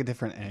all take a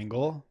different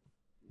angle.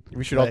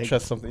 We should all Like-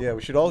 test something. Yeah,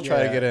 we should all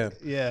try to get in.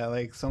 Yeah,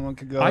 like someone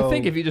could go. I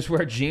think if you just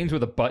wear jeans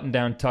with a button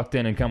down tucked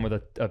in and come with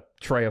a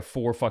tray of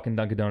 4 fucking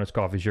Dunkin' Donuts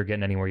coffees, you're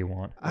getting anywhere you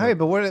want. All right,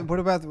 but what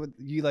about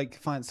you like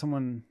find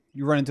someone,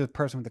 you run into a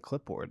person with a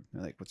clipboard.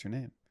 They're like, what's your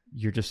name?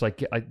 You're just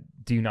like,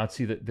 do you not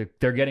see that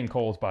they're getting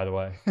coals, by the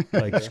way?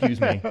 Like, excuse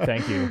me,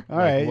 thank you. All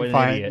Like, right, what an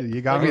fine. idiot.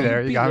 You got Like, me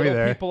there. You got me belittle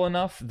there. People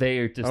enough,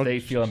 they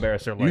feel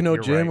embarrassed. They're like, You know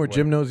 "You're Jim right, or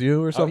Jim knows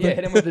you or Oh, something? yeah,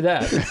 hit him with the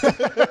dad.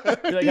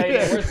 You're like,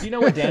 hey, do you know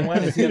where Dan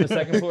went? Is he on the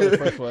second floor or the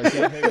first floor?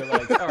 Yeah, you're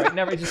like, all right,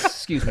 never. Just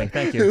excuse me,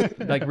 thank you.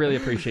 Like, really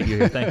appreciate you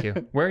here. Thank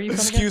you. Where are you from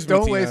again? Excuse me,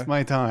 Don't Tina. waste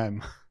my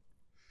time.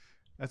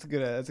 That's a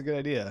good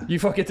idea. You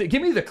fucking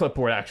give me the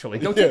clipboard. Actually,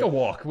 go take a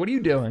walk. What are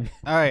you doing?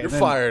 All right, You're then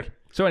fired.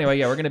 So anyway,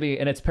 yeah, we're gonna be,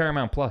 and it's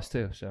Paramount Plus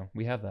too, so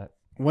we have that.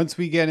 Once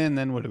we get in,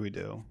 then what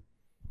do?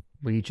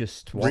 We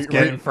just Just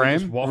get in frame?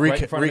 just walk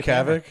right in front of Wreak the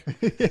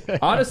camera. havoc.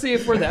 Honestly,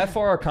 if we're that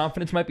far, our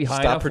confidence might be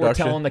high Stop enough.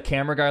 production. We're telling the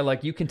camera guy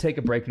like, you can take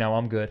a break now.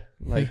 I'm good.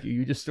 Like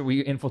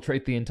we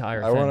infiltrate the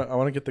entire I thing.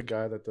 want to get the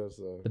guy that does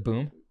The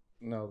boom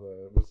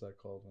what's that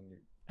called when you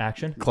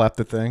action. clap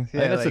the thing? I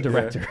think that's the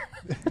director.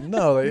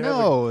 No, they have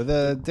No,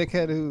 the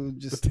dickhead who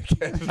just I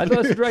thought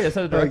that's the director. That's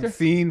not the like director.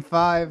 scene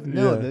 5.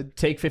 No, Yeah.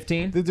 Take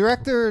 15 the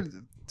director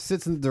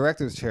sits in the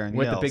director's chair and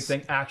with yells. the big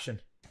thing. Action.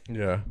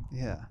 Yeah,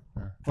 Yeah.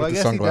 Huh. Well, I the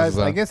guess he sunglasses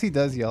does. I on. guess he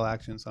does yell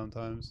action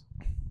sometimes,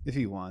 if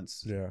he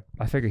wants. yeah.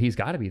 I figure he's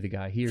got to be the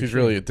guy. He or If he's she.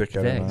 really a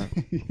dickhead They.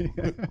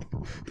 or not.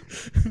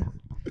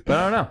 But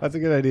I don't know. That's a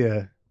good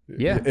idea.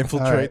 Yeah.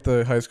 Infiltrate All right.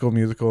 the High School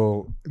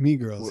Musical. Mean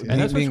Girls. Yeah.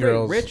 And that's what's Mean great.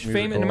 Girls Rich, famous,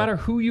 no musical. matter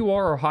who you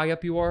are or how high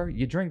up you are,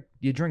 you drink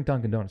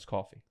Dunkin' Donuts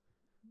coffee.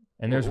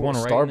 And there's one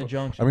right in the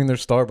junction. I mean,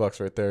 there's Starbucks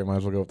right there. You might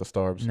as well go with the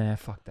Starbs. Nah,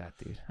 fuck that,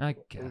 dude. I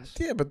guess.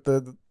 Yeah, but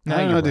the Nah, I don't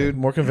you're know, right. dude.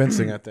 more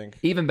convincing, I think.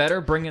 Even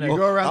better, bring in You a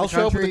go around I'll the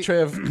show up with country. a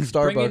tray of bring in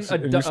Starbucks.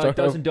 and you a start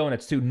dozen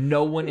donuts too.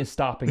 No one is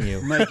stopping you.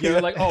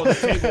 You're like, oh, the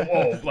table.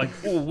 Oh, like,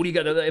 oh, what do you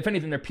got? If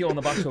anything, they're peeling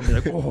the box open.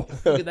 You're like, oh,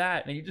 look at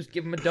that, and you just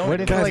give them a donut.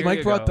 What if Here Guys, you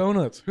Mike brought go.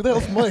 donuts. Who the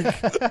hell's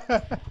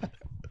Mike?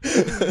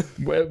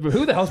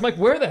 Who the hell's Mike?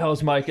 Where the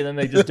hell's Mike? And then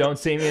they just don't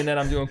see me, and then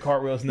I'm doing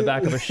cartwheels in the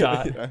back of a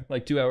shot.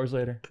 Like 2 hours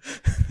later,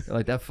 they're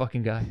like, that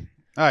fucking guy.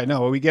 All right,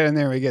 no, when we get in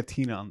there, we get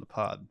Tina on the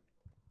pod.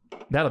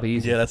 That'll be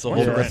easy. Yeah, that's the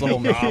Once whole- we're that's the in.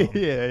 whole problem.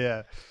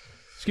 Yeah.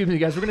 Excuse me,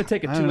 guys. We're gonna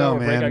take a I don't know, 2-hour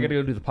break. man. I gotta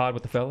go do the pod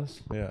with the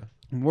fellas. Yeah.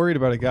 I'm worried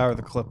about a guy with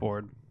a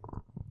clipboard.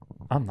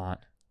 I'm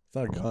not. It's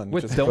not a gun.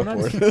 With it's just a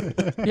donuts?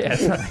 clipboard. Yeah,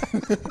 it's not.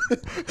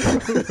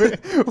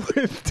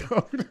 with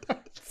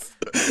donuts.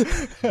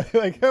 I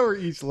like how we're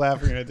each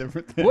laughing at a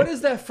different thing. What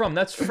is that from?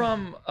 That's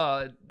from.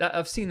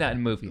 I've seen that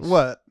in movies.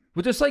 What?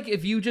 But just like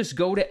if you just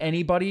go to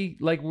anybody,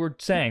 like we're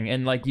saying,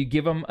 and like you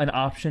give them an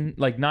option,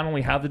 like not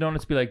only have the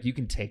donuts, be like, you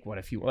can take one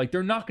if you want. Like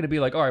they're not going to be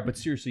like, all right, but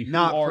seriously, who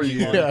Not are for you?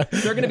 you. Yeah.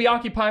 They're going to be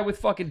occupied with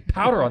fucking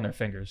powder on their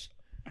fingers.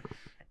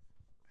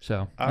 So,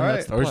 All and right.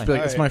 that's the Or just be plan.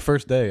 like, it's Alright. my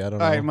first day. I don't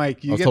know. All right,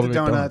 Mike, you I was get told the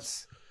to make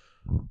donuts.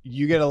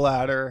 You get a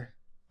ladder.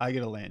 I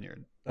get a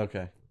lanyard.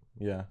 Okay.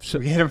 Yeah. So,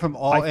 We hit them from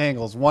all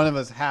angles. One of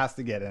us has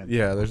to get in.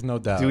 Yeah, there's no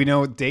doubt. Do we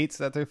know dates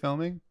that they're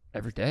filming?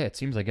 every day. It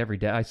seems like every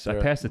day. I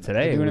Sure. passed it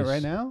today. They're doing it was-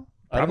 right now?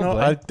 I don't know.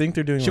 Probably. I think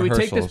they're doing Should we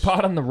take this rehearsals.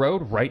 pod on the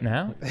road right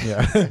now?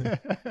 Yeah.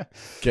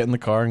 Get in the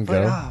car and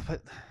But, go.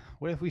 but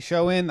what if we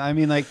show in? I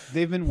mean, like,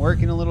 they've been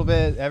working a little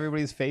bit.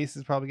 Everybody's face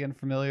is probably getting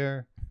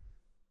familiar.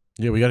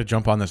 Yeah, we got to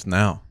jump on this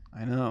now.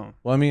 I know.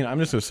 Well, I mean, I'm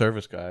just a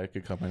service guy. I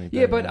could come any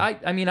day. Yeah, but man.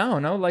 I mean, I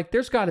don't know. Like,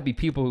 there's got to be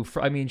people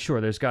who, I mean, sure,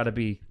 there's got to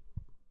be,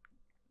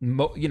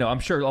 you know, I'm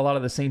sure a lot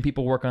of the same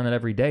people work on it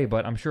every day,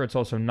 but I'm sure it's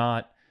also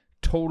not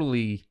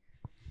totally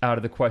out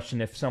of the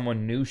question if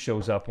someone new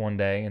shows up one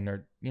day and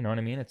they're, you know what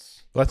I mean?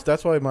 It's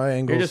That's why my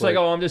angle. you're just like,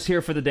 oh, I'm just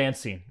here for the dance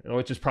scene,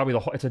 which is probably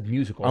it's a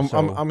musical. I'm, so.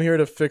 I'm here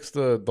to fix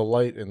the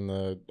light in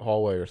the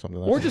hallway or something.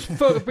 Or just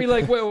be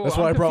like, wait, That's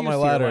I'm why I brought my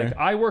confused here. ladder. Like,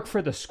 I work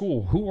for the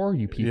school. Who are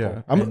you people?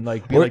 Yeah. And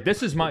like, be or- like,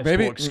 this is my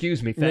maybe- school.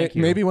 Excuse me, thank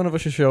you. Maybe one of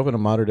us should show up in a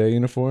modern day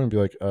uniform and be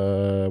like,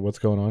 what's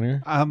going on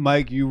here?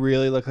 Mike, you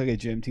really look like a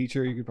gym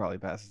teacher. You could probably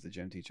pass as a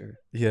gym teacher.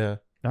 Yeah.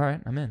 All right,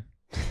 I'm in.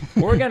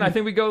 Or again, I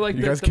think we go like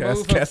You the, guys the move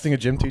of- casting a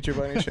gym teacher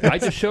by any chance? I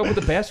just show up with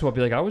the basketball.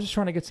 Be like, I was just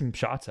trying to get some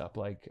shots up.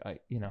 Like,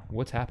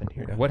 what's happened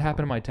here? Yeah. What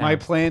happened to my town? My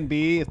plan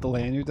B, if the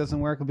lanyard doesn't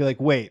work, will be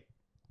like, wait,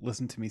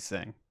 listen to me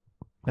sing.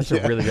 That's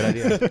a really good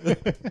idea.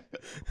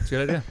 It's a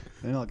good idea.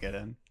 Then I'll get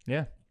in.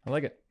 Yeah, I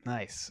like it.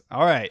 Nice.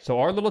 All right. So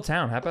our little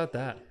town. How about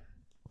that?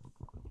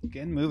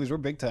 Getting movies. We're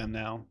big time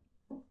now.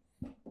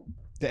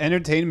 The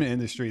entertainment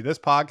industry. This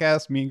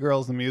podcast, Mean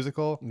Girls the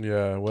Musical.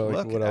 Yeah. Well,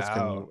 like, Look what else can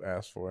out. you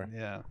ask for?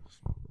 Yeah.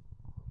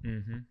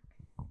 Mm-hmm.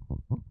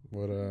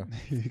 What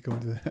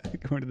going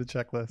to the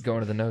checklist.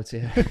 Going to the notes.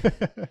 Yeah.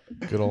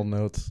 good old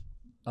notes.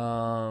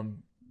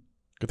 Um.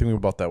 Good thing we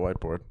bought that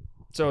whiteboard.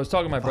 So I was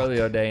talking to my brother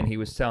the other day, and he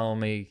was telling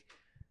me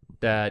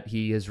that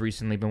he has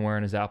recently been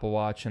wearing his Apple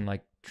Watch and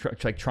like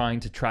trying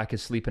to track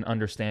his sleep and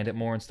understand it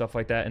more and stuff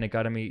like that. And it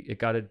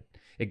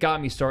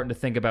got me starting to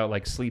think about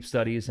like sleep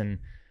studies, and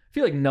I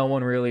feel like no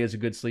one really is a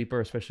good sleeper,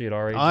 especially at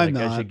our age. I'm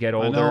like, not. as you get I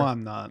older, know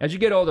I'm not. as you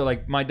get older,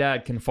 like my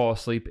dad can fall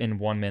asleep in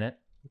 1 minute.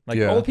 Like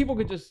Yeah. old people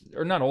could just,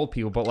 or not old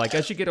people, but like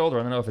as you get older,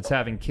 I don't know if it's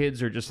having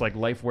kids or just like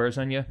life wears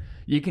on you.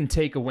 You can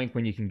take a wink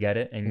when you can get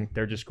it, and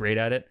they're just great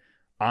at it.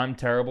 I'm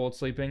terrible at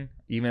sleeping.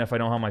 Even if I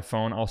don't have my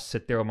phone, I'll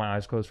sit there with my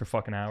eyes closed for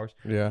fucking hours.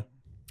 Yeah.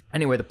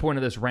 Anyway, the point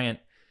of this rant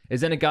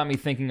is then it got me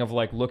thinking of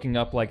like looking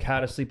up like how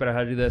to sleep better,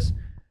 how to do this.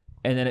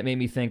 And then it made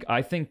me think,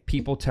 I think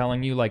people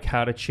telling you like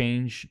how to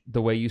change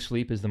the way you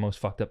sleep is the most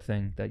fucked up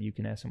thing that you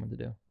can ask someone to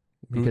do.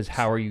 Because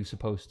how are you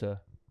supposed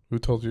to? Who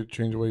told you to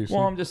change the way you sleep?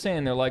 Well, I'm just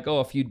saying, they're like, oh,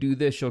 if you do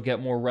this, you'll get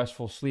more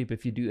restful sleep.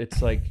 If you do,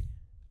 it's like,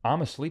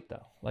 I'm asleep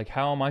though. Like,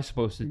 how am I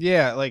supposed to?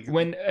 Yeah, like,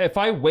 If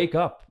I wake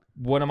up,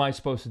 what am I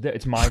supposed to do?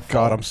 It's my fault.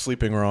 God, I'm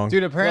sleeping wrong.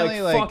 dude,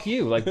 apparently, like, fuck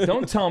you. Like,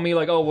 don't tell me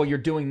like, oh, well, you're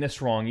doing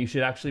this wrong. You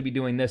should actually be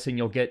doing this, and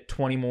you'll get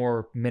 20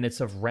 more minutes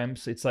of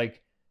REMs. It's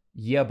like,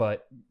 yeah,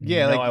 but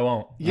Yeah, no, like- I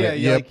won't. yeah,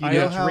 Yeah, like, you I know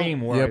had a how,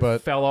 dream where Yeah, I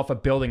but- fell off a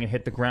building and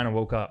hit the ground and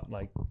woke up.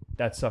 Like,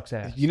 that sucks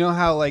ass. you know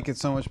how, like,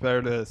 it's so much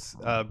better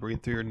to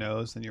breathe through your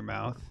nose than your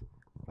mouth?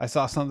 I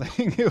saw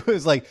something. It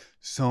was like,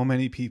 so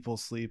many people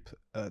sleep.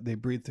 They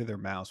breathe through their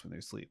mouths when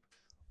they sleep.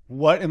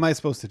 What am I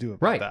supposed to do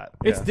about Right. that?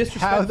 It's Yeah. How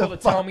disrespectful the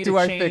to tell fuck me do to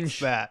I change. fix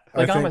that?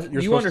 Like, I I'm think a,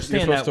 you're you supposed, understand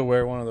you're supposed that to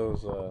wear one of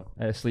those.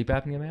 a sleep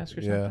apnea mask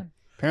or something? Yeah.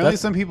 Apparently,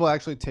 That's- some people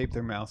actually tape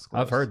their mouths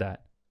closed. I've heard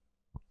that.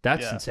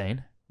 That's Yeah.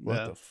 insane. What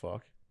Yeah. the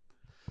fuck?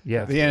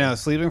 Yeah. But yeah, no,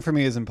 sleeping for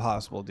me is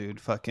impossible, dude.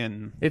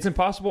 Fucking. It's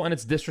impossible, and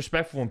it's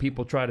disrespectful when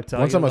people try to tell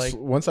Once you. I'm Like,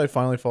 once I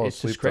finally fall it's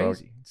asleep, just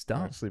crazy. It's I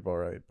dumb. sleep all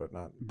right, but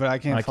not. But I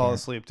can't I fall can't.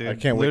 asleep, dude. I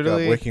can't wake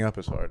literally, up. Waking up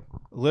is hard.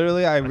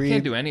 Literally, I I read.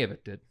 can't do any of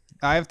it, dude.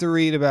 I have to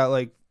read about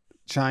like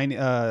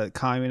China,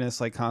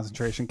 communist like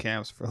concentration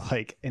camps for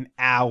like an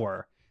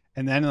hour,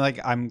 and then like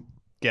I'm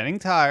getting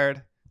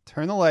tired.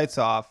 Turn the lights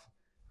off.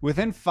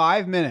 Within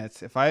 5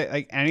 minutes, if I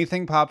like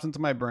anything pops into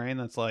my brain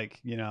that's like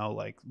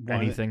like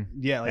Anything.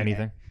 yeah, like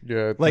Anything.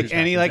 Yeah. like just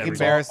any like every-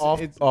 embarrassing. off,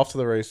 it's- off to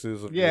the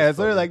races. yeah, it's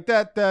literally like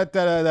da da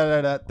da da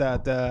da da da da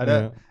da,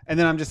 Yeah. and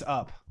then I'm just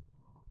up.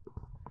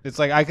 It's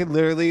like I could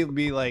literally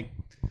be like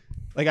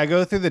I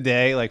go through the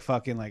day like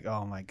fucking like,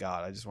 oh my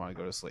god, I just want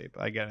to go to sleep.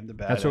 I get into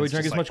bed. That's why and we it's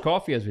drink just as like, much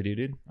coffee as we do,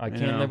 dude. I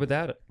can't know. live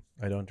without it.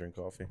 I don't drink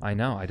coffee I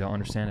know. I don't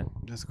understand it.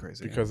 That's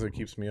crazy. because it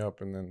keeps me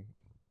up, and then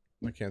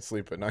I can't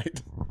sleep at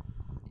night.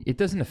 It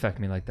doesn't affect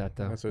me like that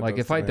though. That's what it Like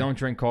does if to I me. don't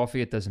drink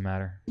coffee, it doesn't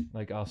matter.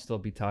 Like I'll still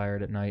be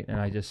tired at night, and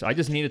I just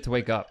need it to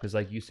wake up because,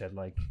 like you said,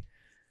 like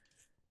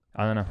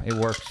I don't know. It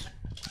works.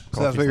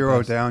 So that's what you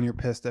wrote down. You're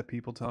pissed at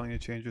people telling you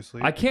to change your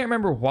sleep. I can't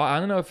remember why. I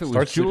don't know if it was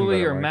Start sleeping Julie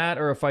better, or Mike. Matt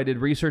or if I did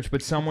research,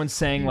 but someone's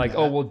saying like,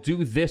 "Oh, well,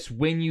 do this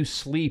when you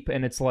sleep,"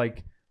 and it's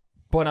like,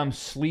 "But I'm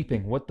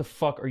sleeping. What the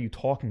fuck are you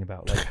talking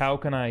about? Like, how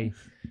can I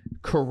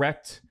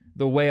correct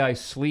the way I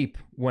sleep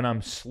when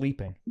I'm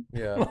sleeping?"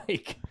 Yeah.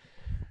 Like,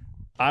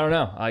 I don't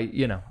know.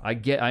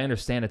 I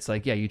understand. It's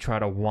like, yeah, you try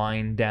to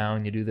wind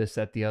down, you do this,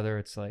 that, the other.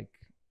 It's like,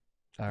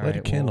 all Light a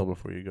right, candle well,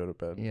 before you go to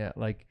bed. yeah,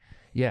 like.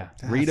 Yeah,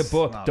 read a That's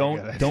book. not a Don't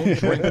good don't idea.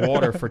 drink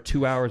water for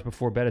 2 hours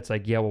before bed. It's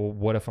like, yeah, well,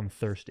 what if I'm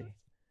thirsty?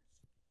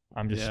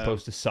 I'm just Yeah.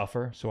 supposed to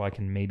suffer so I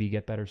can maybe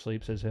get better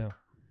sleep. Says who?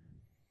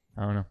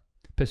 I don't know.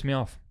 Piss me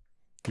off.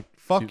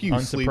 Fuck you,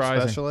 sleep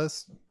Unsurprising.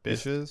 specialists,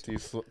 bitches. Do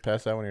you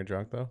pass out when you're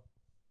drunk though?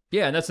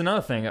 Yeah, and that's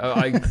another thing.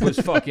 I was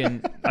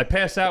fucking. I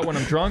pass out when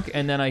I'm drunk,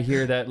 and then I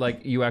hear that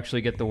like you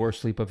actually get the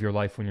worst sleep of your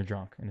life when you're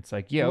drunk, and it's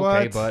like, yeah,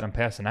 okay, What? but I'm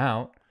passing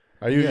out.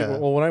 I usually Yeah.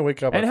 well when I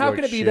wake up. And I how feel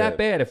can like it be shit. that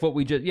bad if what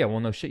we just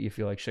no shit, you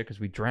feel like shit because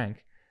we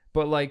drank,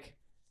 but like.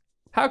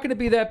 How can it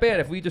be that bad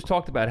if we just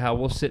talked about how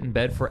we'll sit in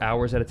bed for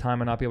hours at a time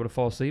and not be able to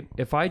fall asleep?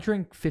 If I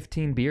drink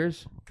 15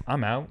 beers,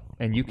 I'm out,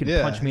 and you can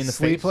punch me in the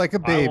sleep face. like a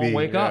I baby. won't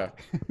wake Yeah. up.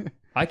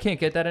 I can't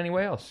get that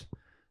anywhere else.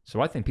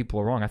 So I think people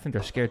are wrong. I think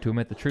they're scared to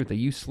admit the truth that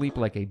you sleep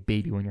like a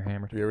baby when you're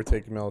hammered. Have you ever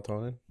taken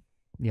melatonin?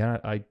 Yeah,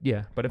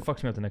 but it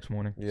fucks me up the next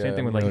morning. Yeah, Same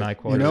thing with like really.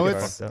 NyQuil. You know I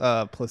get it's fucked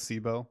up.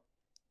 placebo.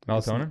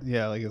 Melatonin?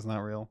 Yeah, like it's not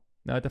real,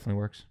 No, it definitely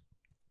works.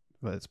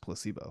 but it's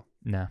placebo.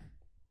 No.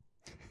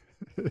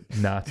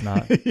 No, it's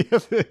not.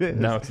 Yes, it is.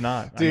 No, it's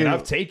not. I Dude. mean,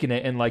 I've taken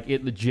it and like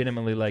it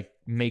legitimately like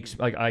makes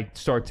like I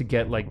start to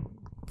get like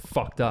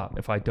fucked up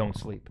if I don't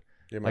sleep.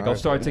 Yeah, Like I'll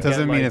start to It get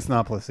doesn't mean like, it's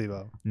not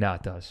placebo. No,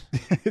 it does.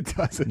 It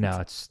doesn't. No,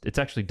 it's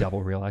actually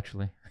double real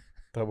actually.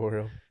 double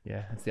real.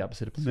 Yeah, it's the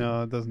opposite of placebo.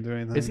 No, it doesn't do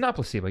anything. It's not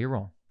placebo. You're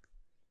wrong.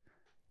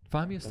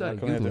 Find me a study.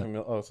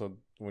 Google it. So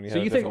when you So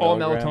have you a think different all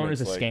milligram, melatonin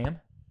is a it's like- scam?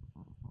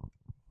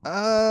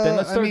 Then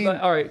let's I start. mean,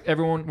 All right,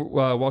 everyone,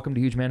 welcome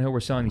to Huge Manhood. We're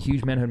selling the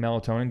Huge Manhood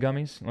melatonin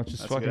gummies. Let's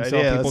just that's a fucking good sell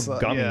idea. people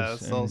Let's, gummies yeah,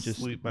 let's sell and just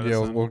sleep Yeah,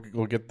 medicine.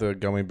 we'll get the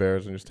gummy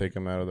bears and just take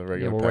them out of the yeah,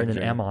 regular we'll write an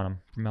packaging. M on them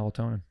for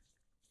melatonin.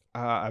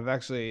 I've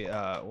actually,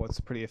 what's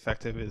pretty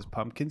effective is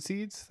pumpkin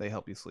seeds. They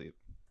help you sleep.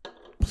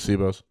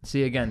 Placebos.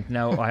 See again,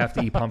 now I have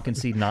to eat pumpkin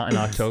seed not in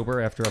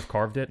October after I've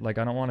carved it. Like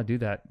I don't want to do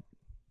that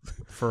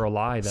for a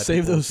lie. That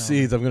Save people those are telling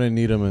me. seeds. I'm gonna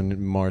need them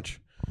in March.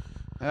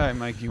 All right,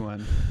 Mike, you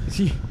won. I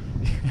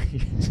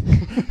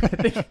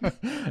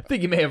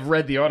think you may have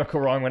read the article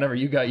wrong whenever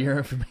you got your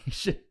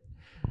information.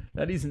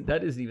 That isn't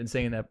even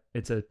saying that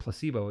it's a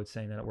placebo. It's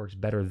saying that it works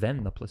better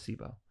than the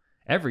placebo.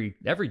 Every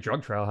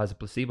drug trial has a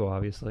placebo,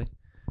 obviously.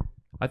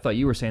 I thought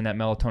you were saying that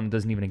melatonin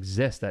doesn't even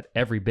exist, that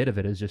every bit of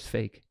it is just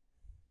fake.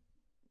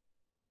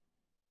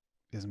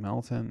 Is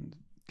melatonin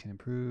can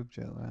improve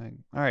jet lag?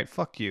 All right,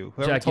 fuck you.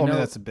 Whoever Jack, told you me know-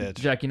 that's a bitch.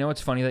 Jack, you know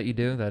what's funny that you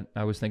do that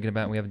I was thinking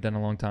about and we haven't done in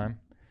a long time?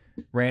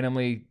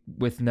 Randomly,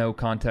 with no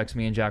context,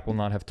 me and Jack will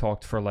not have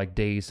talked for like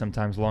days,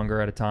 sometimes longer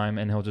at a time,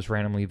 and he'll just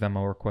randomly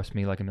Venmo request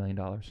me like $1 million.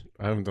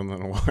 I haven't done that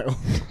in a while.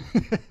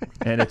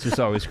 And it just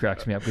always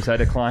cracks me up because I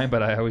decline,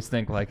 but I always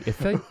think like,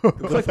 if I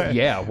click,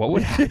 yeah, what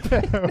would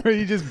happen? Or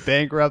you just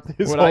bankrupt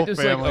his Would whole I just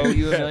family. like owe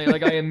you $1 million?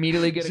 Like I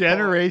immediately get a call.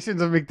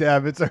 Generations of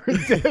McDavids are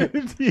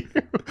indebted to you.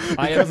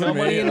 I have no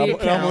money in the I'm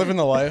account. living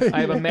the life. I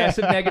have a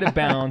massive negative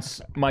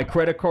balance. My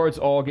credit cards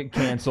all get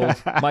canceled.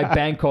 My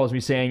bank calls me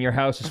saying your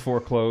house is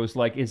foreclosed.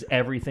 Like, is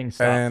everything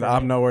stopped? And for me?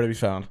 I'm nowhere to be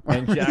found.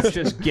 And Jack's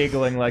just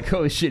giggling like,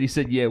 holy shit. He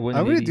said, yeah, wouldn't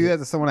I'm gonna need do you. that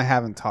to someone I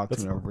haven't talked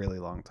to in a really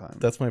long time.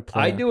 That's my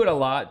plan. I do it a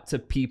lot to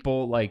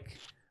people like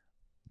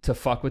to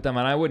fuck with them,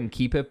 and I wouldn't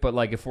keep it, but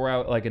like if we're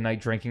out like a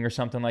night drinking or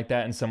something like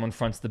that and someone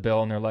fronts the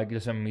bill and they're like,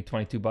 just send me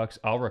 $22,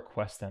 I'll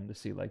request them to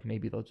see like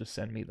maybe they'll just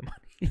send me the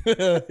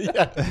money.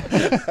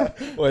 Yeah.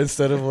 Well,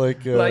 instead of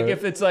like Like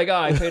if it's like, oh,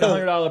 I paid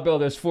 $100 bill,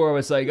 there's four of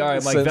us, like, all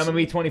right, Mike, Venmo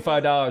me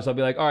 $25. I'll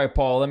be like, all right,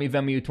 Paul, let me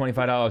Venmo you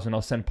 $25, and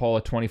I'll send Paul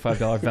a $25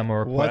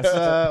 Venmo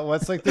request.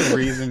 What's like the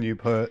reason you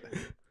put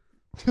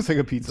just like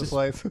a pizza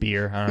slice?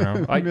 Beer, I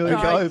don't know. $1 million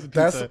of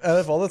that's pizza. out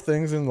of all the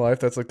things in life,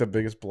 that's like the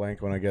biggest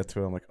blank when I get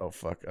to it. I'm like, oh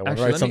fuck, I want to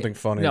Actually, write let me- something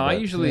funny. No, I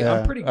but usually, Yeah.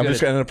 I'm pretty I'm good.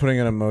 just gonna end up putting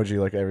an emoji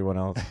like everyone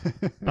else.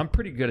 I'm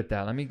pretty good at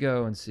that. Let me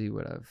go and see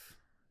what I've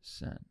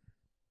sent.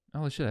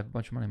 Oh shit, I have a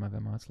bunch of money in my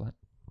Venmo. That's lit.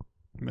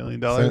 $1 million.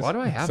 Send- Why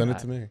do I have Send that?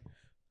 it to me.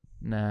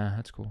 Nah,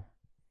 that's cool.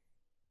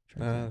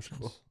 Nah, that's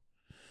cool.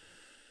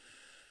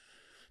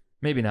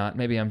 Maybe not.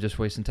 Maybe I'm just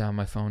wasting time on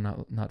my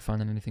phone, not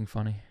finding anything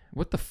funny.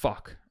 What the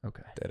fuck?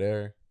 Okay. Dead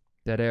air.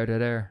 Dead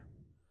air.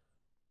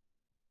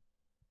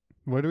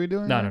 What are we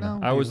doing? No, right no.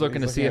 now? I was He's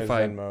looking to see looking if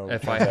at I Venmo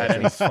if I had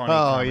any funny Oh,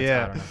 comments.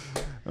 yeah. I don't know.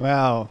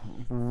 Wow,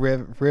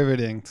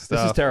 riveting stuff.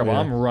 This is terrible. yeah.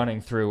 I'm running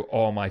through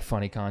all my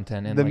funny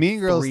content in The like Mean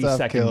Girls 3 stuff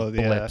second killed,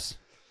 yeah. blips.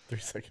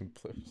 3-second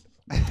clips.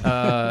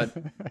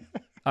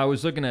 I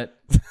was looking at.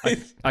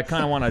 I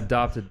kind of want to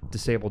adopt a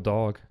disabled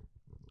dog.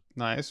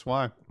 Nice.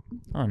 Why?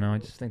 I don't know. I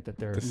just think that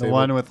they're The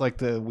one with like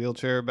the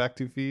wheelchair back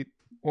 2 feet.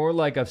 or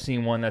like I've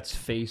seen one that's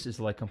face is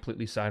like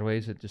completely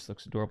sideways. It just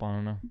looks adorable. I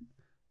don't know.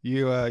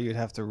 You'd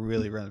have to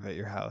really renovate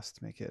your house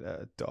to make it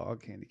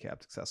dog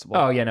handicapped accessible.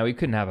 Oh yeah, no, we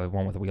couldn't have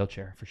one with a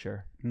wheelchair for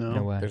sure.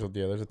 No way. There's a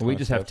ton We of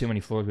just have steps. too many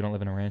floors. We don't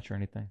live in a ranch or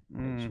anything.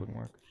 It just wouldn't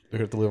work. They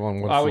have to live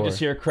on one I floor. would just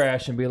hear a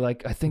crash and be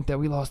like, I think that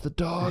we lost the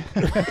dog.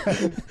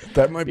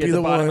 That might Be be at the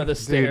the bottom one. of the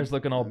stairs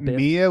looking all biffed.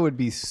 Mia would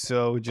be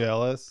so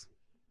jealous.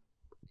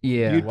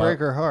 Yeah. You'd break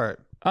her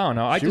heart. I don't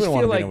know. I She just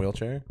wouldn't feel want to be like in a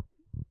wheelchair.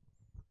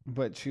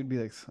 But she'd be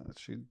like,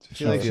 she'd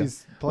feel like Yeah.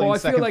 she's playing Well, I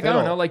feel second like, fiddle.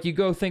 I don't know, like you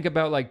go think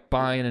about like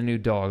buying a new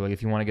dog, like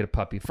if you want to get a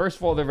puppy. First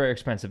of all, they're very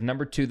expensive.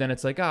 Number two, then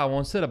it's like, well,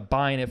 instead of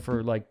buying it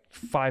for like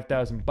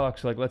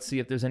 $5,000, like let's see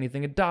if there's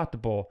anything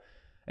adoptable,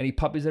 any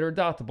puppies that are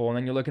adoptable. And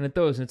then you're looking at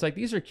those and it's like,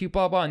 these are cute,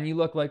 blah, blah. And you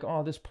look like,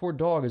 oh, this poor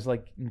dog is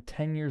like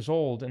 10 years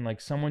old and like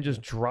someone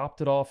just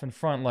dropped it off in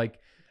front. Like,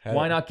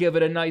 why not give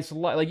it a nice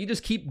life? Like you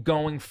just keep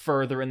going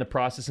further in the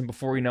process. And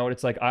before you know it,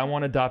 it's like, I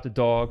want to adopt a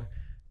dog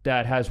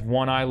that has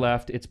one eye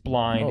left. It's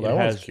blind. Oh, that it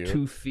one's has cute.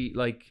 2 feet.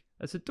 Like,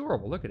 that's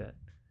adorable. Look at it.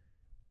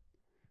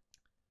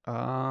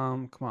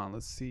 Come on,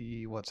 let's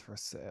see what's for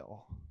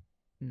sale.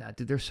 Nah,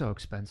 dude, they're so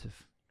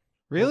expensive.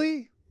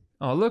 Really?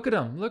 Oh, look at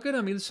him. Look at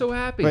him. He's so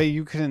happy. But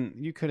you couldn't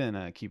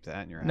keep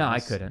that in your house. No, I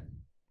couldn't.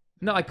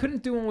 No, I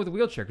couldn't do one with a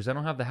wheelchair because I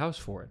don't have the house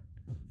for it.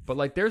 But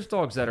like, there's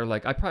dogs that are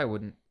like, I probably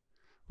wouldn't.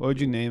 What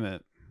would you name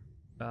it?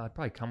 I'd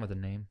probably come with a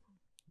name.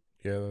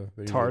 Yeah.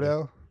 they usually do.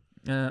 Tardo?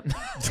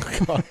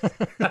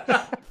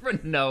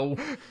 No.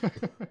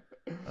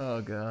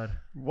 Oh God.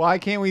 Why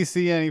can't we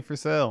see any for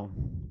sale?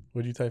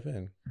 What'd you type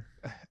in?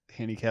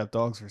 Handicapped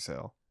dogs for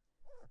sale.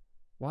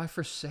 Why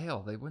for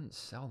sale? They wouldn't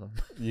sell them.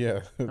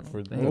 Yeah. don't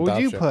For think- What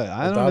would you adoption. put?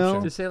 I don't Adoption.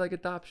 know. Just say like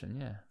adoption,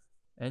 yeah.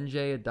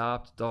 NJ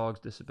adopt dogs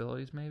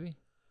disabilities, maybe.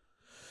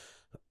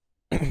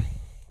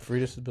 Free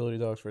disability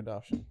dogs for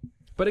adoption.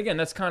 But again,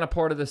 that's kind of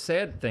part of the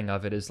sad thing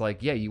of it is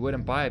like, yeah, you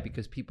wouldn't buy it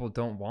because people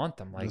don't want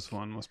them. Like, This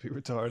one must be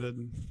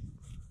retarded.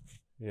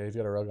 Yeah, he's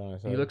got a rug on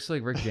his head. he looks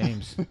like Rick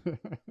James.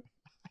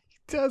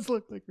 He does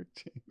look like Rick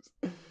James.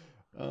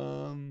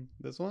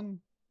 This one?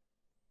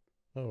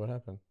 Oh, what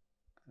happened?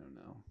 I don't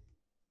know.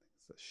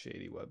 It's a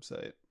shady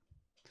website.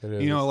 It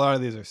is. You know, a lot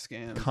of these are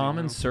scams.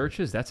 Common you know?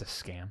 searches, that's a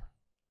scam.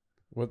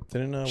 What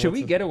didn't? Should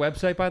we get a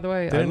website, by the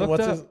way? I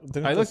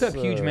looked up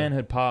Huge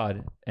Manhood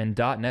Pod, and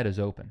 .net is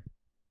open.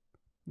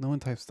 No one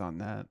types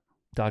 .net.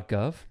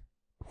 .gov?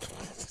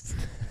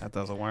 That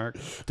doesn't work.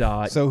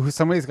 So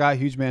Somebody's got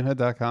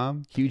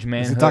hugemanhood.com. Huge Is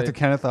Manhood. it Dr.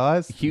 Kenneth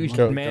Oz? Huge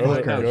Go Manhood.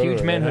 there, No, go Huge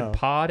there Manhood now.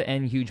 Pod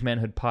and Huge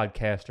Manhood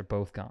Podcast are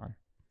both gone.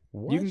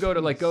 What? You can go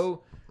to like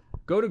go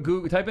to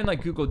Google, type in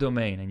like Google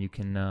domain, and you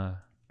can.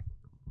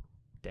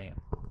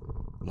 Damn.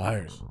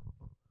 Liars.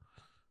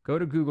 Go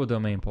to Google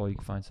domain, Paul. You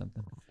can find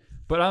something.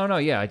 But I don't know.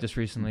 Yeah, I just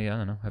recently, I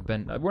don't know. I've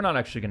been. We're not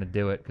actually going to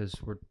do it because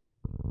we're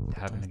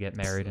having to get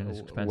married and it's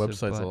expensive.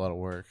 Website's but a lot of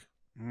work.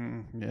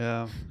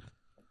 Yeah.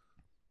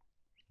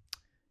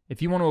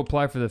 If you want to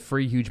apply for the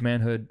free Huge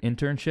Manhood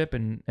internship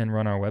and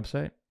run our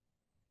website,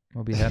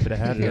 we'll be happy to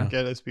have you.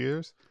 Get us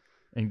beers.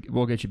 And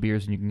we'll get you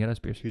beers and you can get us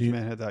beers.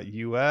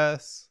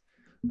 Hugemanhood.us.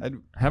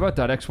 How about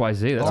 .xyz?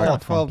 That's All kind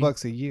of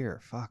 $12 a year.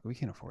 Fuck, we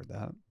can't afford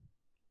that.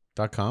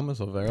 .com is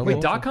available.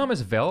 Wait, .com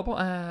is available?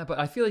 But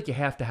I feel like you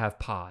have to have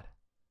pod.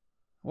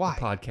 Why?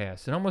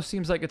 Podcast. It almost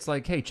seems like it's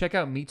like, hey, check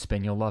out Meat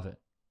Spin. You'll love it.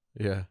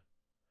 Yeah.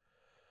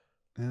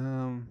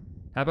 How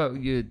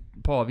about you,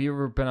 Paul? Have you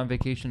ever been on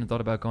vacation and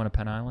thought about going to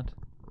Penn Island?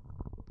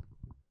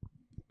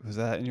 Was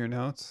that in your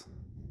notes?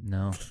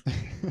 No.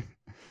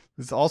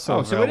 It's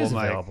also so it available, is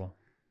Mike. available.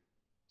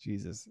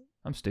 Jesus.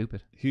 I'm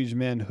stupid. Huge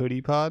Man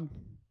Hoodie Pod?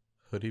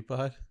 Hoodie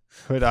pod.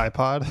 Hood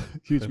iPod?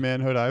 Huge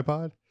Man Hood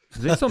iPod?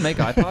 Do they still make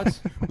iPods?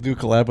 We'll do a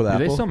collab with Do Apple.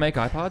 they still make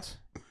iPods?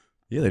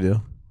 Yeah, they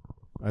do.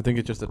 I think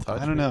it's just a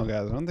touch. I don't know,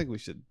 guys. I don't think we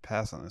should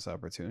pass on this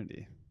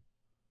opportunity.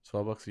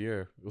 $12 a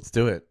year. Let's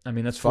do it. I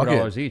mean, that's Fuck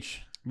 $4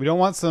 each. We don't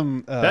want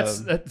some That's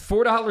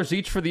 $4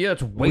 each for the year.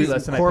 That's way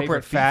less than I pay for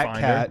corporate fat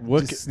Feet cat Finder.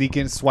 just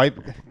sneaking,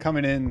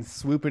 coming in,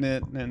 swooping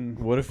it, and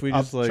What if we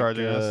just like go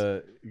upcharging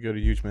us. to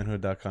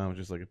hugemanhood.com,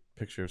 just like a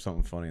picture of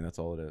something funny, and that's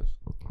all it is,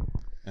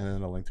 and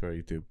then a link to our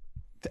YouTube.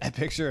 a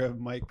picture of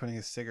Mike putting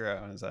a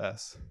cigarette on his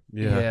ass.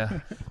 Yeah.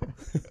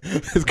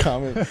 his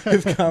comment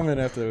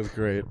after it was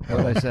great. What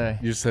did I say?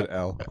 You just said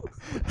L.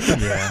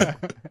 Yeah.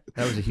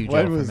 That was a huge L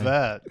When for was me.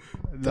 that?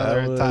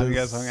 Another time you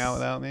guys was- hung out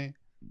without me?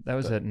 That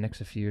was at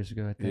Nick's a few years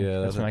ago, I think. Yeah,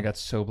 That's that- when I got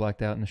so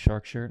blacked out in the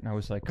shark shirt, and I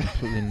was like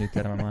completely nuked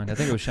out of my mind. I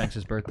think it was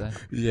Shanks' birthday.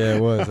 Yeah,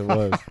 it was. It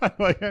was. I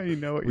like how you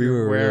know what We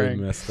you're were wearing.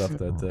 really messed up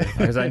that day.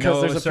 Because I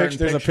know there's a certain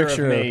there's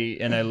picture of me,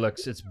 and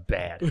it's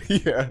bad.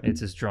 Yeah.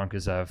 It's as drunk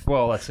as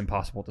well, that's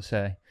impossible to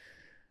say.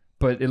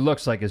 But it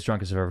looks like as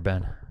drunk as I've ever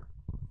been.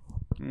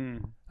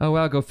 Oh,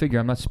 well, go figure.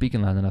 I'm not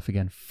speaking loud enough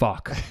again.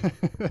 Fuck.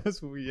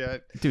 That's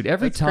weird. Dude,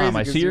 every That's time crazy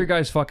I 'cause see your you're-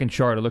 guys' fucking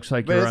chart, it looks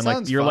like But you're it on like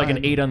sounds you're like an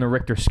fine. 8 on the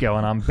Richter scale,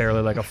 and I'm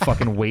barely like a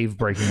fucking wave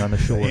breaking on the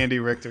shore. Andy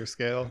Richter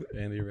scale.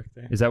 Andy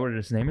Richter. Is that what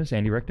his name is?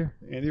 Andy Richter?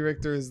 Andy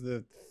Richter is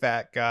the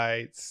fat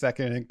guy,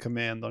 second in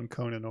command on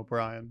Conan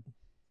O'Brien.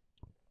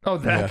 Oh,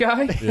 that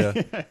Yeah. guy?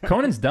 Yeah.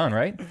 Conan's done,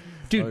 right?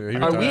 Dude, Oh, yeah, he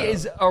are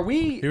retired. we? Are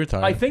we? He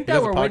retired. I think He that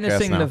has a we're podcast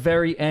witnessing now. the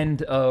very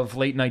end of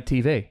late night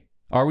TV.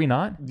 Are we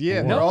not?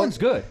 Yeah, No one's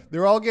good.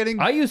 They're all getting.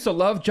 I used to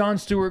love Jon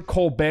Stewart,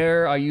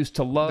 Colbert. I used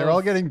to love. They're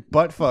all getting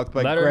butt fucked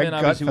by Letterman. Greg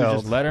Obviously,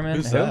 was just Gutfeld. Letterman.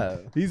 Who's Who?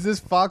 that? He's this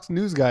Fox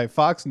News guy.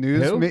 Fox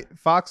News. Who?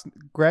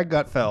 Greg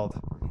Gutfeld.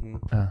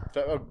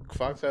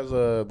 Fox has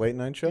a late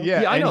night show.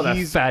 Yeah, Yeah, I and know that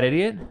he's fat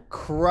idiot.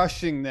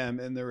 crushing them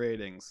in the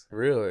ratings.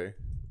 Really?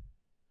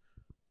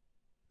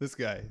 This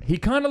guy. He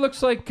kind of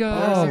looks like. You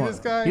ever see this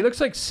guy? He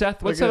looks like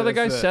Seth. What's Look that at other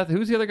guy? this, Seth.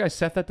 Who's the other guy?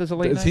 Seth that does a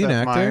late Is night. he an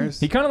Seth actor? Meyers.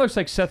 He kind of looks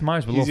like Seth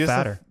Meyers, but a He's little just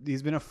fatter.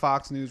 he's been a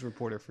Fox News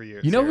reporter for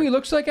years. You know who Sarah. he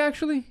looks like,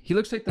 actually? He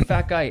looks like the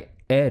fat guy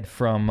Ed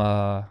from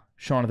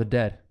Shaun of the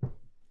Dead.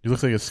 He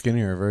looks like a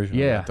skinnier version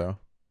Yeah. of that, though.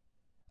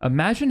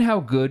 Imagine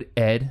how good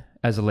Ed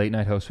as a late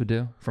night host would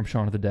do from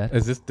Shaun of the Dead.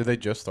 Did they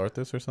just start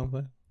this or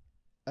something?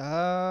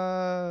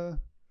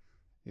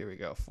 Here we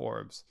go.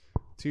 Forbes,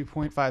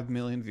 2.5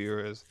 million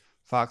viewers.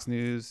 Fox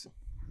News.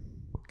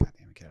 God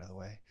damn it, get out of the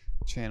way.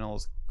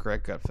 Channels.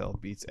 Greg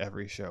Gutfeld beats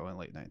every show in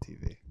late night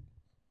TV.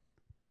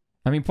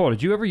 I mean, Paul,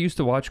 did you ever used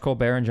to watch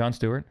Colbert and Jon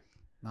Stewart?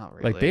 Not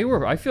really. Like they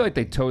were, I feel like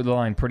they towed the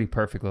line pretty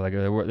perfectly. Like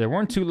they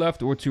weren't too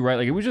left or too right.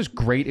 Like it was just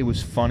great. It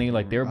was funny.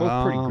 Like they were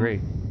both pretty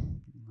great.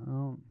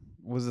 Oh,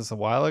 was this a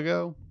while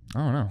ago? I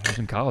don't know. I was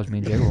in college. Me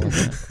and Jay were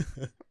watching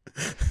it.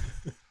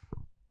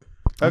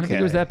 I don't think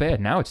it was that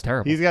bad. Now it's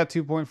terrible. He's got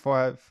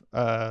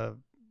 2.5.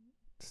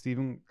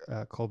 Stephen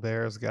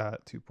Colbert's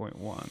got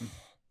 2.1.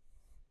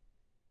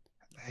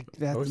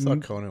 I always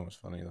thought Conan was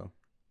funny, though.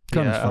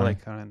 Conan's I funny.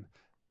 like Conan.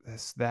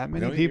 That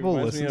many he people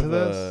reminds me listen to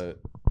of, this?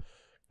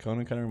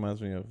 Conan kind of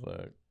reminds me of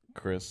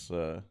Chris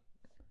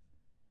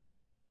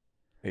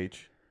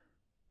H.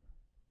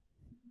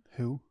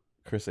 Who?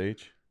 Chris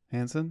H.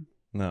 Hansen?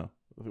 No,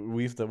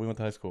 we went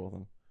to high school with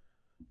him.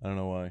 I don't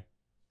know why.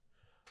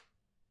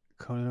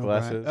 Conan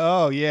Glasses? O'Brien?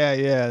 Oh, yeah.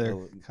 They're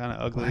Oh, kind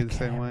of ugly Black the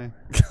same hair. way.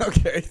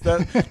 Okay,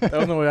 that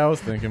wasn't the way I was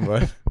thinking,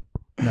 but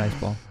Nice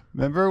ball.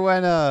 Remember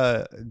when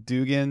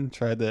Dugan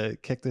tried to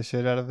kick the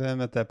shit out of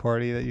him at that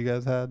party that you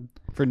guys had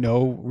for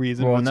no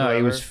reason Well, whatsoever?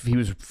 no, he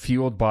was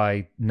fueled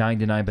by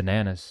 99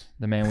 bananas.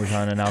 The man was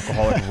on an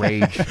alcoholic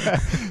rage.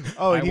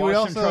 Oh, I and he watched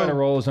would him try to also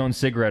roll his own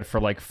cigarette for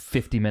like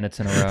 50 minutes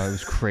in a row. It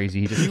was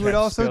crazy. He just He would kept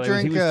also spilling.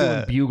 drink, He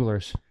was doing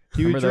buglers.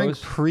 he would Remember drink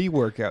those?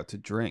 pre-workout to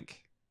drink.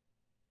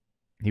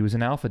 He was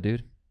an alpha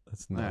dude.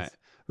 that's All nice. right.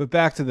 But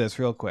back to this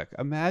real quick.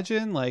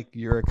 Imagine like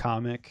you're a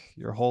comic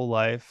your whole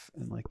life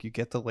and like you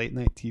get the late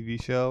night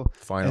TV show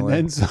Finally,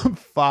 and then some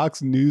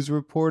Fox News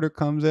reporter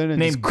comes in and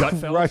Named just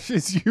Gutfeld?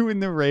 crushes you in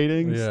the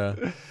ratings. yeah.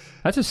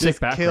 That's a sick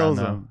Just background, kills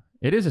though. him.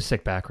 It is a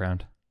sick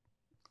background.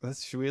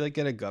 Should we like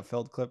get a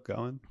Gutfeld clip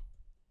going?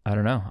 I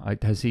don't know.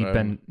 Has he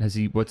Um, has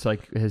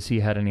he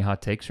had any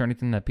hot takes or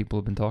anything that people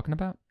have been talking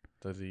about?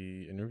 Does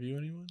he interview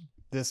anyone?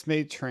 This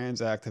made trans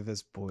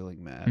activists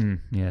boiling mad.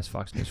 Yeah, it's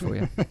Fox News for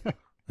you.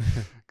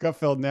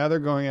 Gutfeld, now they're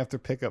going after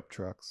pickup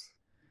trucks.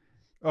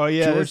 Oh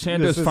yeah, George this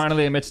Santos is-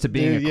 finally admits to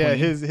being dude, a yeah, queen.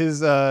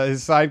 his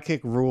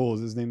sidekick rules.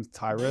 His name's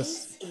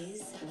Tyrus.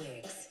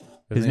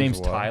 His name's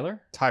what?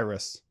 Tyler?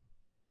 Tyrus.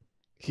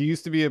 He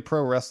used to be a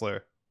pro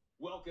wrestler.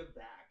 Welcome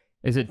back.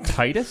 Is it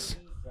Titus?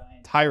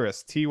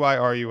 Tyrus,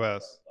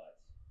 Tyrus.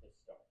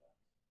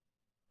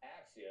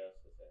 Axios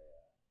is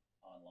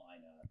a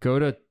online Go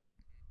to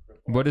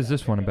what is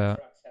this one about?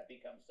 trucks have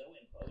become so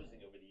imposing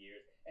over the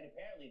years, and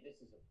apparently this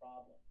is a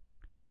problem.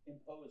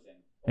 Imposing.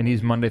 And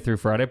he's Monday through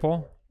Friday,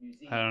 Paul?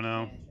 I don't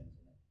know.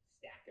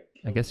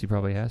 I guess he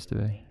probably has to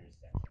be.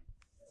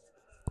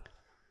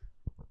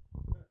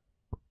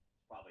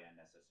 Probably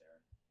unnecessary.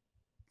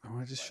 I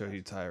want to just show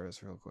you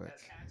Tyrus real quick.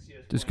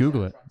 Just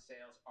Google it.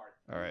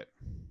 All right.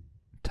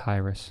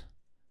 Tyrus.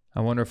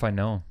 I wonder if I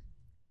know him.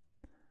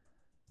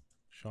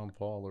 Sean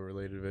Paul, a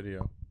related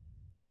video.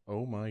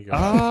 Oh my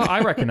god.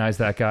 I recognize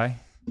that guy.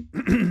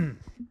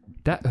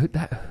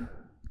 That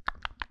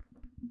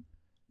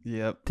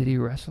Yep. did he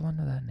wrestle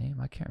under that name?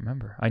 I can't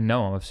remember. I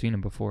know him. I've seen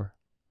him before.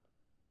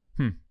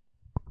 Tyrus.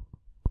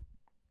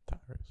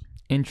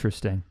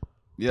 Interesting.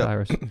 Yep.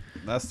 Tyrus.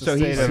 That's the So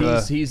state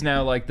of he's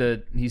now like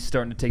he's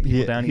starting to take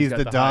people down. He's got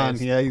the Don.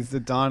 highest- Yeah, he's the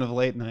Don of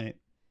late night.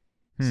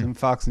 Some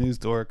Fox News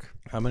dork.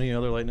 How many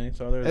other late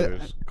nights are there?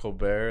 There's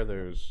Colbert.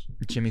 There's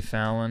Jimmy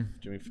Fallon.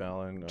 Jimmy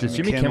Fallon. Does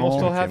Jimmy Kimmel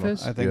still have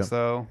his? I think Yeah.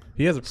 so.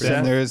 He has a pretty.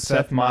 Then there's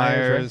Seth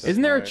Meyers. right?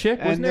 Isn't there a chick?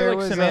 And Wasn't there there like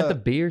was Samantha a-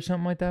 Bee or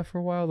something like that for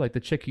a while? Like the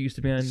chick who used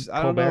to be on I don't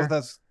know Colbert? if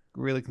that's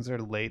really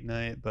considered late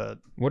night, but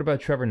What about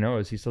Trevor Noah?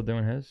 Is he still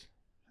doing his?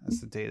 that's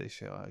the Daily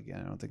Show.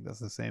 Again, I don't think that's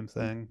the same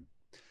thing.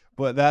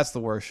 But that's the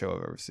worst show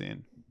I've ever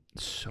seen.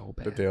 So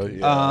The bad. Daily.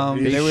 Yeah.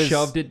 They there was-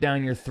 shoved it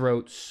down your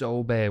throat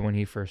so bad when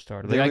he first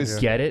started. Like, There I was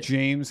get it.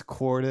 James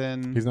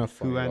Corden, He's not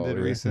funny who at all, ended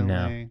either.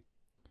 recently.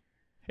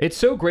 It's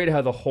so great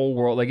how the whole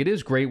world, like, it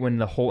is great when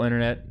the whole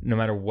internet, no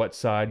matter what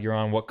side you're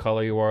on, what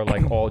color you are,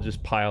 like, all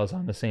just piles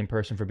on the same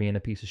person for being a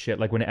piece of shit.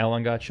 Like when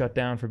Ellen got shut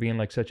down for being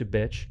like such a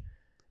bitch.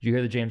 Did you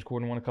hear the James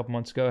Corden one a couple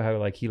months ago? How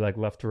like he like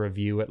left a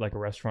review at like a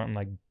restaurant and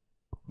like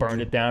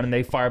burned it down, and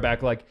they fire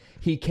back like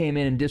he came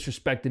in and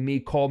disrespected me,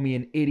 called me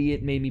an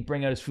idiot, made me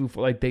bring out his food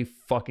for like they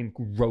fucking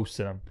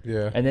roasted him.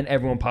 Yeah. And then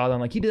everyone piled on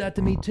like he did that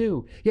to me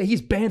too. Yeah,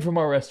 he's banned from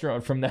our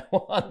restaurant from now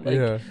on.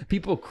 Like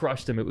people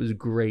crushed him. It was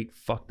great.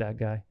 Fuck that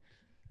guy.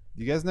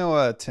 You guys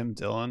know Tim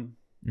Dillon?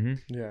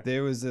 Mm-hmm. Yeah.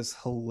 There was this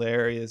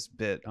hilarious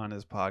bit on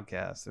his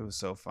podcast. It was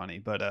so funny.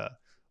 But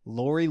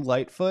Lori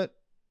Lightfoot,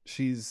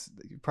 you've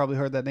probably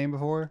heard that name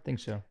before. I think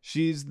so.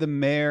 She's the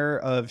mayor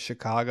of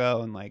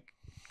Chicago and like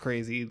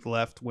crazy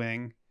left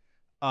wing.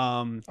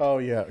 Oh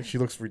yeah, she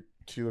looks.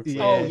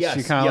 Yeah, Oh, yes.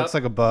 she kind of looks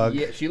like a bug.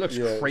 Yeah, she looks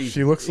crazy.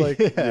 She looks like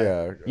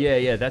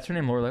Yeah, that's her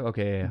name, Laura.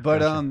 Okay, yeah. But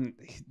gotcha.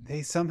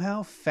 they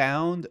somehow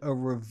found a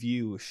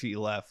review she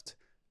left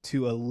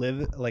to a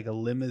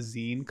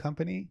limousine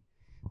company.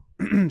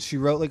 She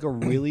wrote like a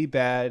really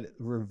bad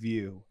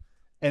review,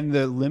 and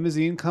the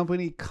limousine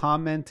company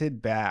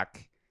commented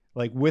back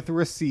like with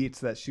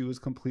receipts that she was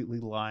completely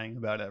lying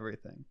about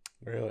everything.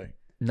 Really.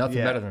 Nothing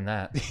yeah. better than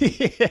that.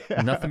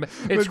 Yeah. Nothing.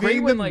 It's But great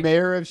being when the like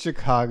mayor of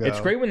Chicago.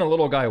 it's great when the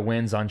little guy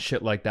wins on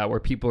shit like that,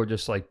 where people are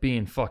just like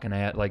being fucking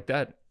at like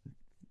that.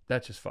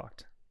 That's just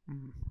fucked.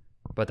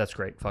 But that's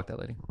great. Fuck that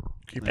lady.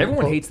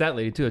 Everyone hates that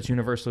lady too. It's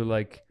universally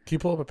like. Can you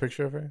pull up a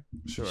picture of her?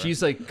 Sure.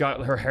 She's like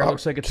got her hair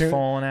looks like it's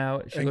falling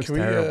out. She looks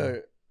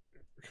terrible.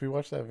 Can we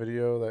watch that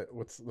video that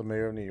what's the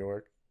mayor of New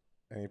York,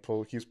 and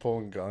he's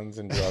pulling guns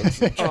and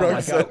drugs. Oh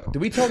my God. Did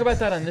we talk about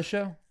that on this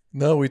show?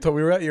 No, we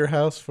were at your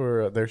house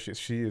for there.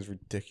 She is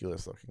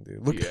ridiculous looking,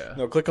 dude. Look,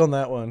 no, click on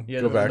that one.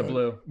 Yeah, go back. in the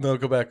blue. No,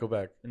 go back.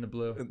 In the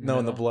blue. No,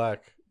 in the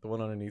black. The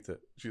one underneath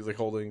it. She's like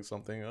holding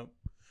something up.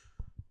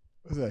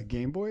 Was that a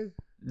Game Boy?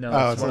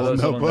 No, it's one of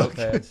those little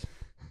notepads.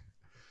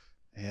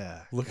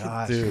 Yeah. Look gosh,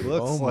 at dude. She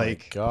looks oh like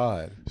my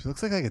God. She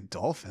looks like a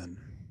dolphin.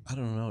 I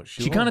don't know.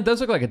 She kind of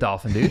does look like a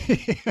dolphin, dude.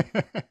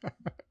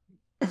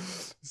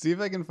 See if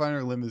I can find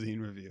her limousine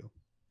review.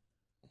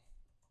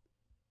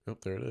 Oh,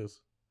 there it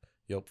is.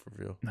 Yelp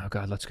review. Oh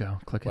God, let's go.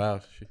 Click it.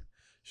 Wow,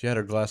 she had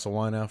her glass of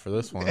wine out for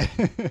this one.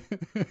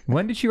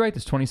 When did she write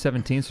this?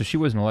 2017. So she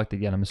wasn't elected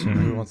yet, I'm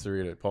assuming. Who wants to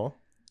read it, Paul?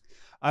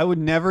 I would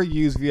never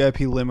use VIP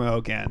limo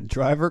again.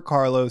 Driver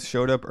Carlos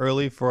showed up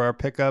early for our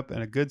pickup,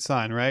 and a good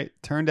sign, right?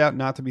 Turned out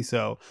not to be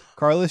so.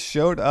 Carlos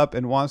showed up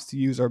and wants to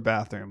use our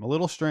bathroom. A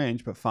little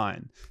strange, but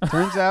fine.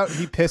 Turns out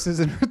he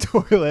pisses in her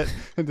toilet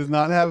and does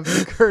not have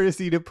the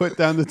courtesy to put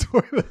down the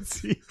toilet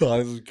seat. Oh,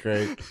 this is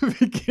great.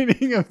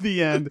 Beginning of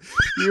the end,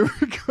 you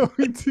were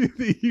going to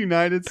the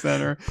United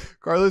Center.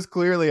 Carlos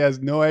clearly has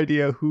no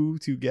idea who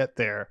to get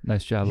there.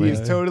 Nice job, He's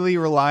lady. totally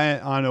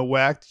reliant on a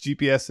whacked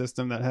GPS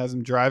system that has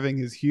him driving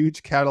his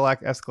huge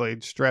Cadillac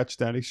Escalade stretched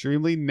down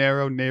extremely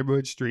narrow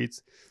neighborhood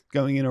streets,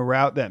 going in a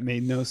route that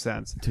made no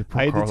sense. Dude,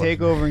 poor I had Carlos, to take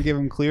man. over and give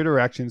him clear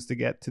directions to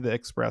get to the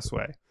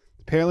expressway.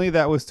 Apparently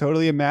that was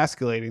totally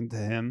emasculating to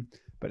him,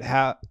 but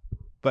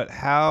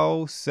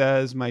how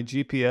says my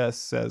GPS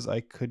says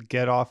I could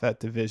get off at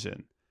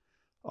Division.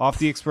 Off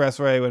the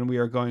expressway when we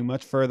are going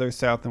much further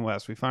south and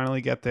west. We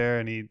finally get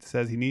there and he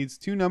says he needs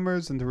 2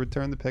 numbers and to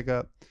return the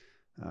pickup.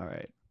 All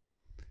right.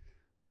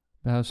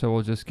 So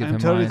we'll just give him I'm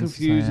totally mine,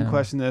 confused and Sam.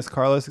 question this.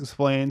 Carlos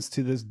explains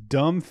to this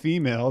dumb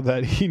female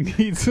that he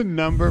needs a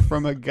number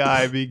from a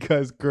guy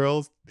because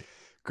girls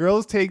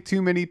take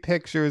too many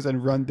pictures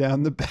and run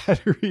down the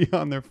battery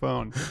on their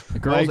phone. The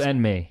girls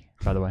and me,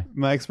 by the way.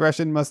 My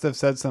expression must have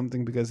said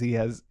something because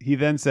he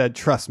then said,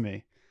 "Trust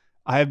me.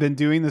 I have been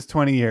doing this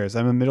 20 years.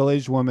 I'm a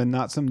middle-aged woman,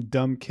 not some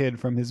dumb kid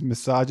from his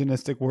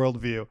misogynistic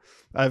worldview."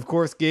 I, of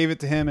course, gave it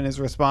to him, and his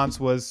response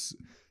was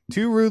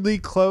to rudely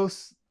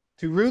close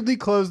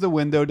the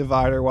window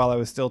divider while I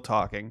was still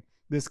talking.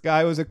 This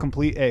guy was a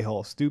complete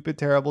a-hole, stupid,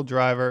 terrible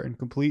driver, and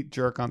complete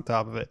jerk on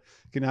top of it.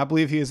 Cannot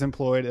believe he is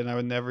employed, and I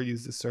would never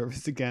use this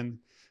service again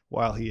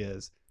while he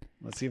is.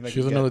 Let's see if I She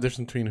can doesn't get know the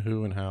difference between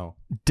who and how.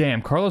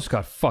 Damn, Carlos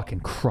got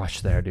fucking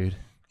crushed there, dude.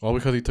 All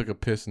because he took a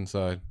piss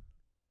inside.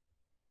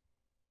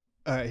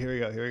 All right, here we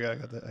go.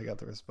 I got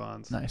the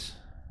response. Nice.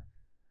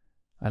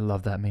 I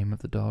love that meme of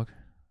the dog.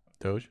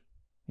 Doge?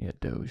 Yeah,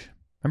 Doge.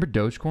 Remember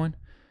Dogecoin?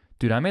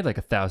 Dude, I made like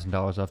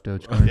 $1,000 off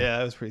Dogecoin. Yeah,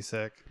 that was pretty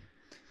sick.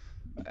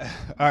 All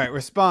right,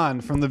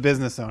 respond from the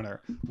business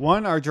owner.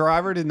 1, our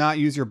driver did not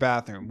use your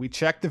bathroom. We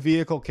checked the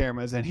vehicle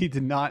cameras and he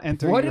did not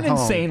enter What your an home.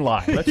 insane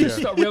lie. Let's just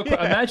start real quick.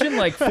 Imagine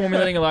like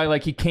formulating a lie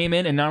like he came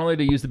in and not only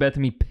did he use the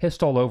bathroom, he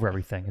pissed all over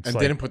everything. It's And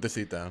like, didn't put the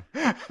seat down.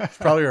 It's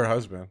probably her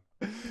husband.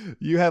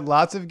 You had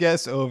lots of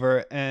guests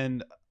over,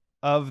 and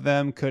of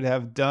them could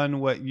have done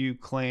what you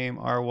claim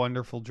our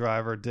wonderful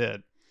driver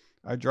did.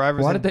 Our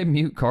drivers why have, did they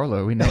mute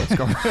Carlo? We know it's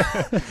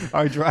Carlo.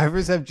 Our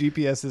drivers have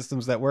GPS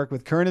systems that work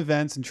with current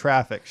events and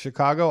traffic.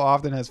 Chicago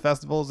often has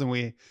festivals, and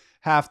we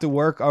have to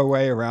work our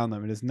way around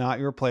them. It is not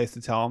your place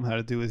to tell him how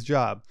to do his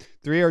job.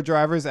 3, our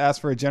drivers ask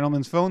for a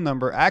gentleman's phone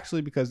number,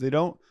 actually because they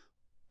don't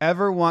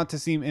ever want to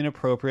seem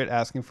inappropriate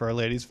asking for a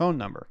lady's phone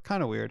number.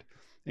 Kind of weird.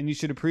 And you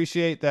should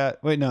appreciate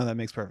that. Wait, no, that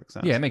makes perfect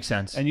sense. Yeah, it makes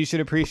sense. And you should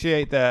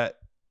appreciate that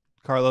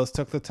Carlos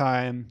took the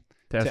time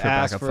to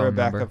ask for a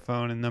backup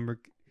phone and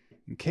number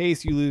in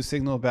case you lose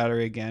signal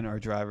battery again. Our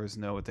drivers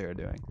know what they are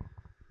doing.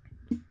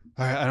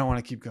 All right, I don't want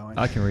to keep going.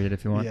 I can read it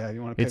if you want. Yeah,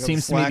 you want to pick It up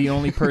seems the to me slack? the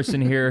only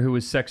person here who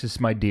is sexist,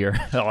 my dear.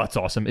 Oh, that's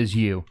awesome. Is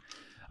you.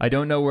 I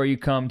don't know where you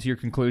come to your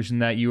conclusion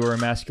that you are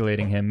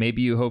emasculating him.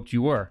 Maybe you hoped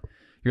you were.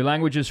 Your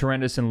language is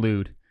horrendous and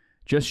lewd.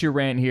 Just your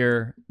rant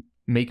here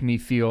make me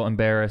feel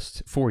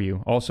embarrassed for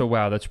you. Also,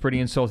 wow, that's pretty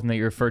insulting that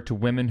you refer to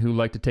women who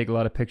like to take a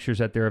lot of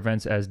pictures at their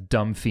events as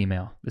dumb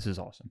female. This is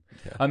awesome.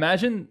 Yeah.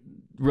 Imagine,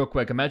 real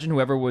quick, imagine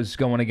whoever was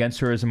going against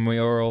her as a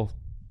mayoral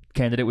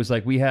candidate was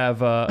like, we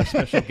have a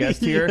special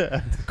guest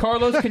here.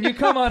 Carlos, can you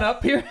come on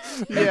up here?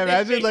 Yeah,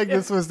 imagine like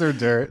this was their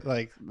dirt.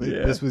 Like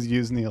this was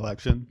used in the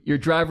election. Your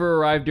driver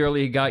arrived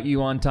early, got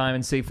you on time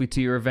and safely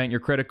to your event. Your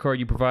credit card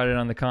you provided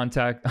on the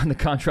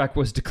contract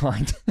was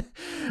declined.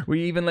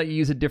 We even let you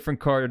use a different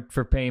card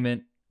for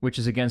payment, which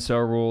is against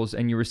our rules,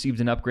 and you received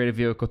an upgraded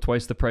vehicle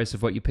twice the price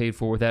of what you paid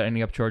for without any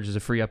upcharges, a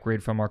free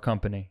upgrade from our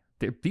company.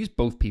 These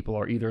both people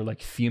are either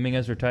like fuming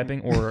as they're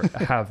typing or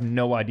have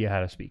no idea how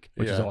to speak,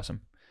 which is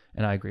awesome.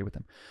 And I agree with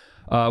them.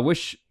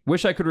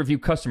 Wish I could review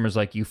customers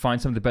like you.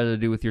 Find something better to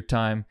do with your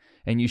time,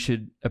 and you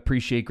should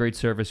appreciate great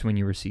service when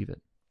you receive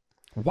it.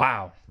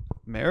 Wow.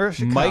 Mayor of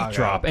Chicago. Mic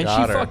drop. And Got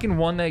she her. fucking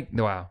won that.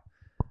 Wow.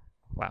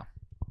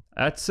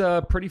 That's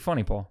pretty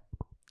funny, Paul.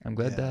 I'm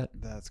glad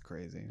That's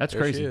crazy. That's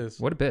There she crazy. is.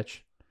 What a bitch.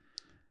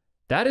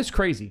 That is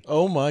crazy.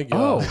 Oh my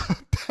god.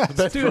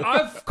 Oh, dude,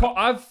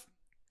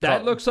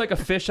 that looks like a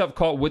fish I've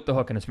caught with the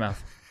hook in its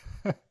mouth.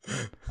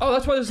 Oh,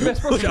 that's why there's the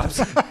best pork chops.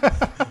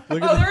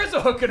 There is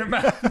a hook in her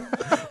mouth.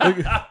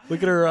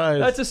 Look at her eyes.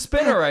 That's a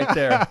spinner right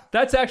there.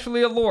 That's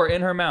actually a lure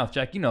in her mouth,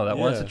 Jack. You know that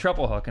one. It's a Yeah.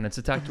 treble hook, and it's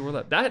attached to her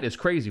lip. That is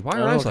crazy. Why I are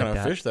don't know eyes what like kind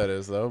that? of fish that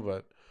is though,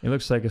 but It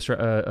looks like a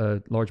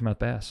largemouth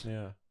bass.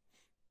 yeah.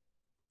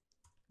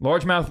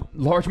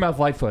 Largemouth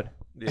Lightfoot.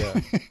 Yeah.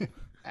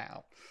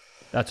 Ow.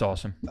 That's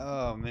awesome.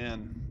 Oh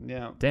man.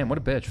 Yeah. Damn, what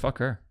a bitch. Fuck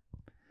her.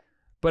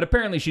 But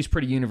apparently she's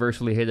pretty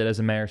universally hated as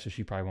a mayor, so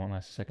she probably won't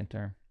last a second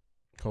term.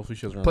 Hopefully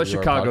she doesn't. Plus, review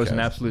our Chicago's an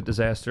podcast. absolute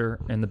disaster,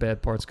 and the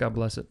bad parts, God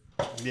bless it.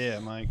 Yeah,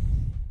 Mike.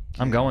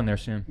 I'm going there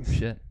soon.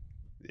 Shit.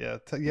 Yeah.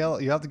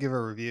 You have to give her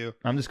a review.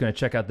 I'm just going to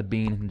check out the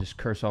bean and just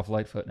curse off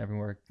Lightfoot and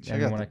everywhere. Check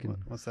Anyone out I can.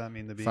 what's that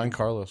mean? The bean. Find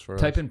Carlos for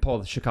Type us. in Paul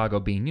the Chicago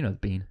bean. You know the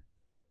bean.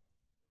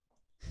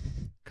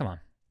 Come on.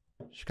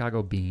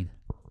 Chicago bean.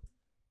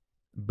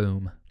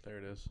 Boom. There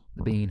it is.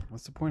 The bean.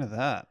 What's the point of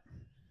that?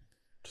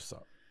 Just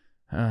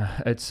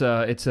It's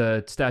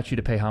a statue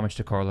to pay homage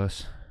to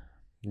Carlos.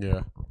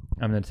 yeah.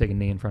 I'm going to take a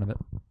knee in front of it.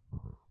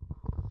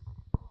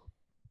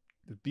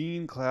 The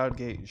Bean Cloud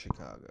Gate in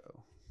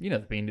Chicago. You know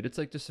the bean, dude. It's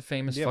like just a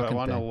famous Yeah, but I fucking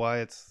want to thing. know why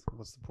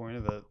what's the point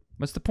of it?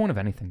 What's the point of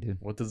anything, dude?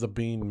 What does a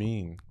bean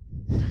mean?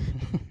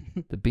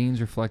 The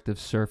bean's reflective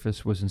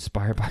surface was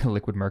inspired by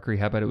liquid mercury.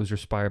 How about it was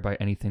inspired by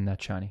anything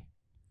that's shiny?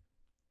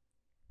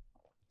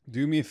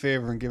 Do me a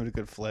favor and give it a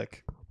good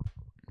flick.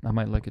 I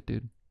might like it,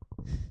 dude.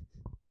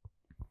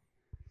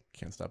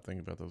 Can't stop thinking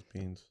about those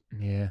beans.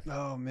 Yeah.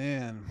 Oh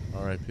man.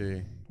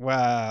 R.I.P.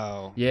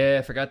 Wow. Yeah,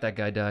 I forgot that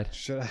guy died.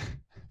 Should I?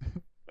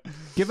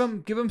 Give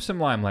him some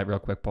limelight real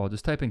quick, Paul.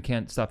 Just type in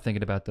 "can't stop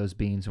thinking about those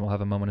beans" and we'll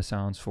have a moment of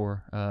silence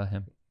for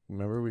him.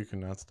 Remember, we could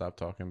not stop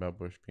talking about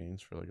bush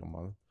beans for like a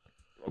month.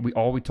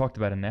 We talked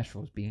about in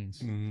Nashville was beans.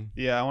 Mm-hmm.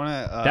 Yeah, I want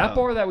to. That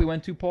bar that we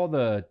went to, Paul,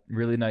 the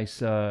really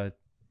nice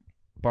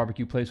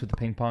barbecue place with the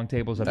ping pong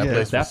tables.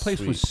 That place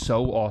was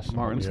so awesome.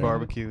 Martin's Yeah.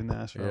 Barbecue in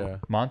Nashville. Yeah.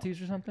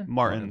 Monty's or something?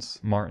 Martin's.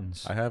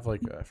 I have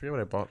like I forget what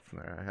I bought from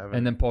there. I have it.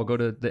 And then Paul, go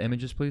to the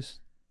images, please.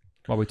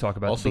 While we talk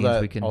about also the beans,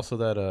 that we can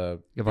give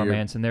give our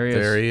Manson. There he is.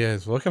 There he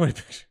is. Look how many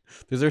pictures.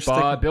 Is there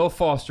stick? Bill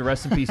Foster,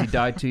 rest in peace. He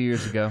died 2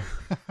 years ago.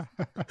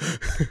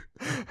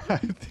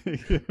 I'm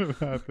thinking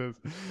about this.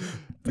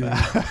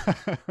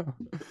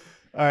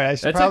 All right, I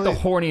should That's probably. like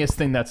the horniest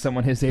thing that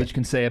someone his age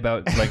can say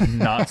about like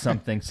not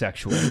something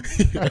sexual.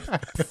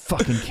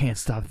 Fucking can't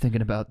stop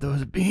thinking about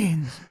those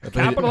beans.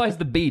 Capitalize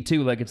the B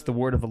too, like it's the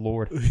word of the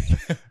Lord.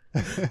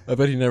 I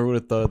bet he never would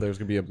have thought there was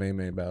gonna be a meme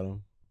about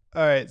him.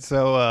 All right,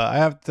 so I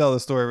have to tell the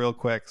story real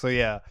quick. So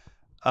yeah,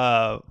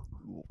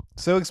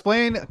 so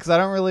explain, because I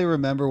don't really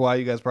remember why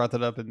you guys brought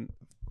that up. And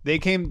they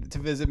came to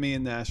visit me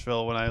in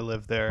Nashville when I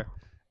lived there.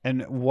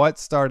 And what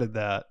started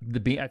that? The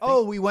bean. I think,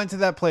 Oh, we went to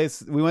that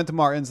place. We went to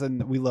Martin's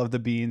and we loved the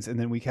beans. And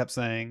then we kept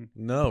saying,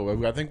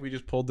 No, I think we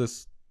just pulled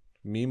this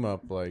meme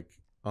up like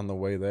on the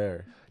way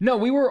there. no,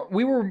 we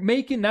were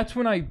making. That's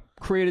when I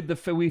created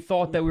we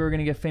thought that we were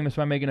gonna get famous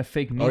by making a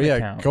fake meme Oh yeah,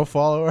 account. go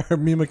follow our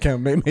meme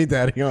account, May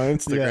Daddy on yeah,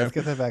 Instagram. let's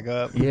get that back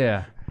up.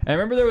 Yeah. And I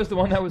remember there was the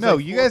one that was No,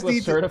 like you guys forklift need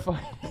to-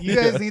 certified. You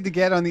guys need to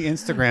get on the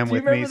Instagram Do you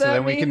with me remember so that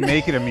then we can meme?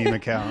 make it a meme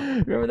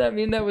account. Remember that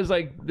meme that was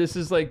like, this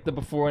is like the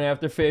before and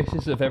after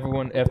faces of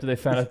everyone after they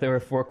found out they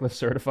were forklift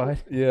certified.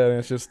 Yeah, and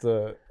it's just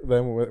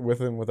them with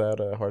and without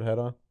a hard hat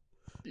on.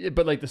 Yeah,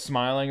 but like the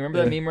smiling.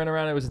 Remember that meme running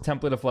around? It was a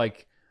template of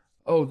like,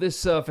 oh,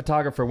 this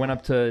photographer went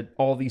up to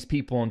all these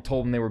people and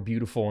told them they were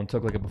beautiful and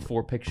took like a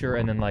before picture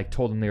and then like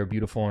told them they were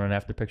beautiful in an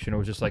after picture. And it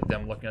was just like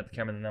them looking at the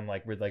camera and them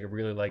like with like a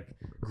really like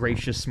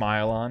gracious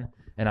smile on.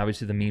 And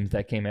obviously the memes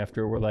that came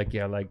after were like,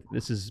 yeah, like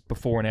this is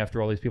before and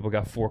after all these people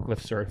got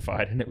forklift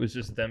certified. And it was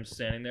just them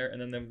standing there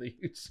and then them the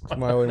huge smile.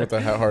 Smiling with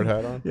a hard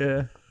hat on.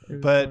 Yeah.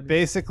 But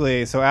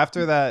basically, so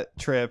after that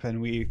trip,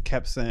 and we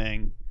kept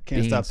saying,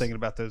 "Can't stop Beans. thinking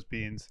about those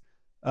beans."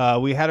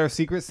 We had our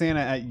Secret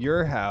Santa at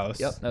your house.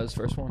 Yep, that was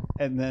the first one.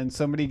 And then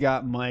somebody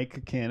got Mike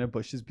a can of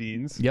Bush's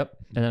beans. Yep,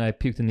 and then I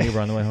puked in the neighbor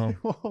on the way home.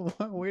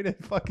 What way to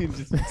fucking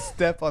just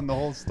step on the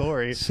whole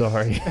story.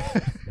 Sorry.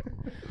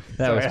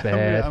 That Sorry, was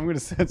bad. I'm gonna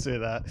censor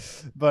that.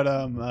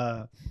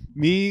 But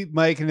me,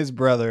 Mike, and his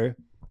brother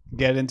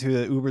get into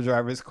the Uber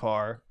driver's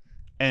car,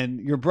 and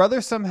your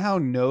brother somehow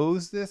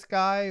knows this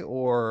guy,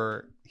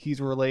 or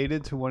he's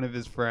related to one of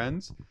his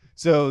friends.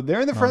 So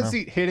they're in the front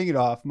seat hitting it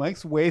off.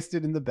 Mike's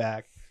wasted in the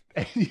back,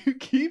 and you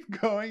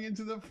keep going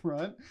into the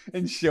front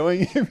and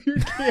showing him your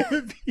can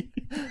of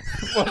beans.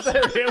 Was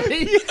it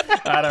really? Yeah.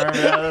 I don't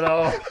remember that at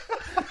all.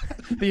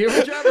 The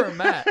Uber driver or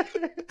Matt?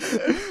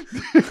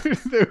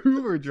 The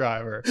Uber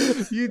driver.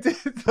 You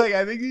did, like,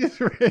 I think you just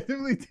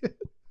randomly did.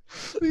 I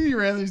think you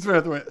randomly just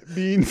went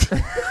beans.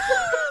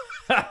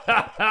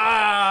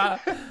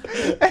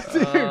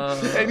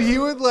 And he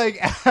would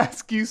like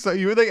ask you, so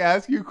you would like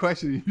ask you a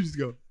question, and you just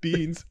go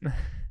beans.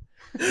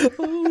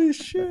 Holy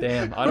shit!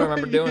 Damn, I don't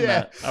remember doing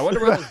that. I wonder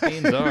what those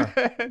beans are.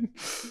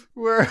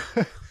 We're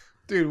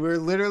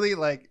literally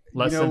like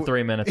less than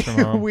 3 minutes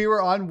from home. We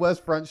were on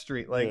West Front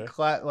Street, like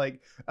like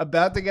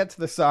about to get to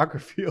the soccer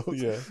field.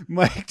 Yeah.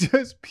 Mike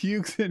just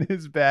pukes in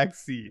his back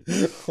seat.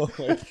 Oh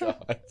my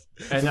god!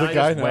 And then I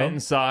just went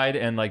inside,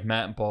 and like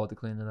Matt and Paul had to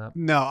clean it up.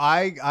 No,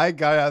 I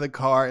got out of the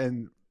car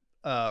and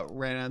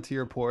ran onto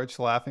your porch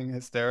laughing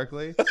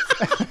hysterically.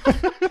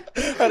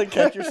 Had to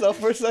catch yourself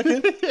for a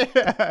second.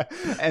 Yeah.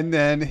 And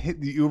then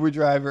the Uber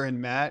driver and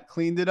Matt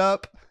cleaned it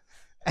up.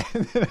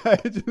 And then I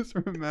just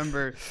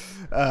remember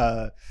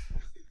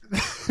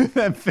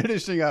them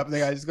finishing up, and the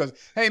guy just goes,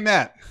 "Hey,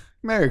 Matt,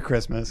 Merry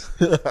Christmas."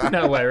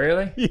 No way,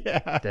 really?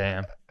 Yeah.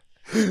 Damn.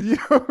 You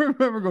don't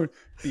remember going,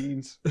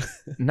 beans?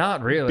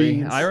 Not really.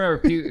 Beans. I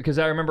remember because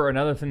I remember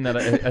another thing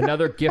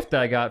another gift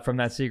that I got from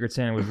that Secret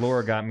Santa was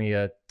Laura got me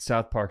a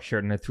South Park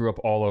shirt, and I threw up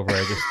all over it.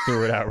 I just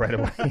threw it out right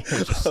away.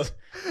 It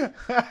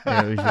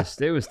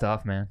was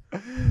tough, man.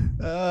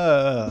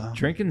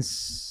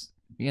 Drinking's,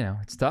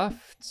 it's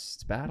tough.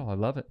 It's battle. I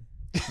love it.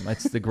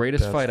 It's the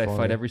greatest fight I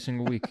fight every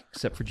single week,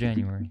 except for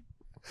January.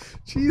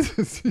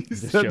 Jesus, you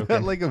said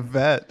that like a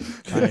vet.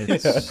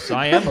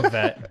 I am a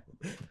vet.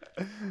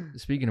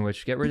 Speaking of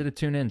which, get ready to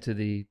tune in to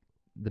the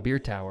Beer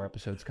Tower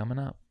episodes coming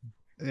up.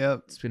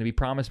 Yep. It's going to be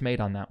promise made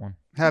on that one.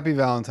 Happy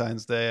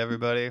Valentine's Day,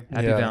 everybody.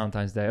 Happy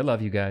Valentine's Day. I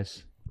love you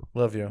guys.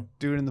 Love you.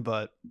 Do it in the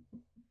butt.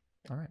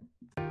 All right.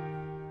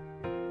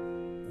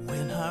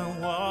 When I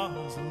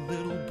was a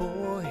little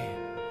boy,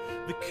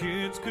 the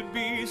kids could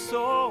be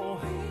so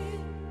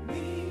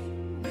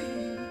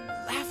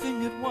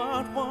laughing at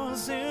what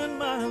was in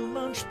my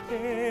lunch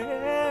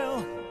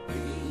pail.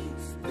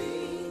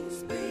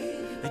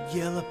 They'd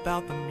yell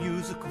about the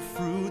musical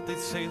fruit. They'd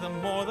say the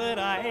more that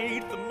I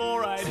ate, the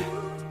more I'd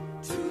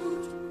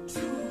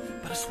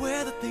but I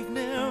swear that they've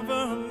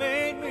never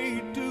made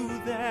me do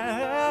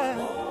that.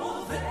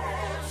 Oh,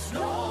 there's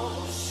no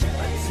shame.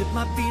 I'd zip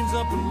my beans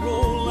up and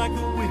roll like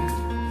the wind,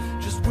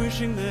 just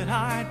wishing that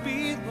I'd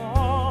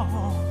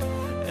belong.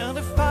 And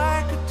if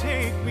I could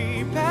take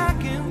me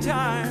back in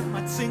time,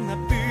 I'd sing that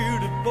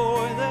bearded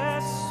boy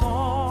that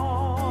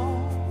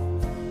song.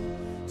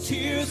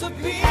 Tears of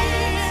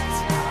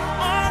beans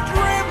are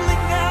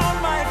dribbling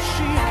down my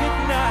cheek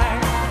at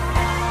night.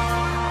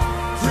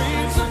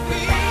 Dreams of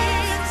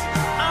beans,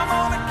 I'm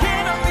on a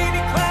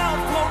cantilever cloud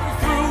floating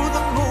through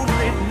the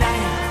moonlit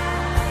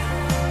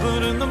night.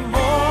 But in the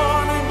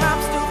morning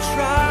I'm still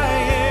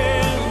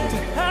trying to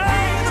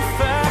hide the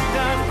fact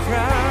I'm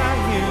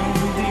crying.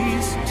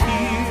 These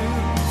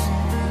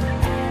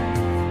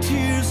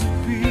tears of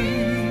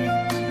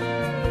beans.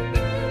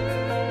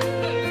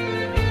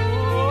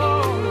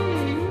 Oh.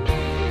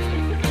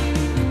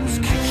 This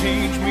can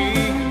change me,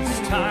 it's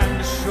time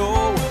to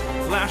show.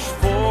 Flash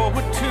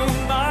forward to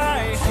my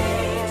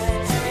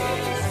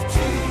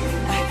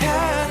I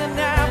had an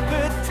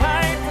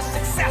appetite for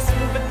success,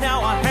 but now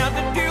I have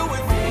to deal with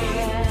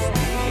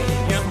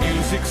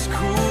music's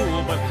cool.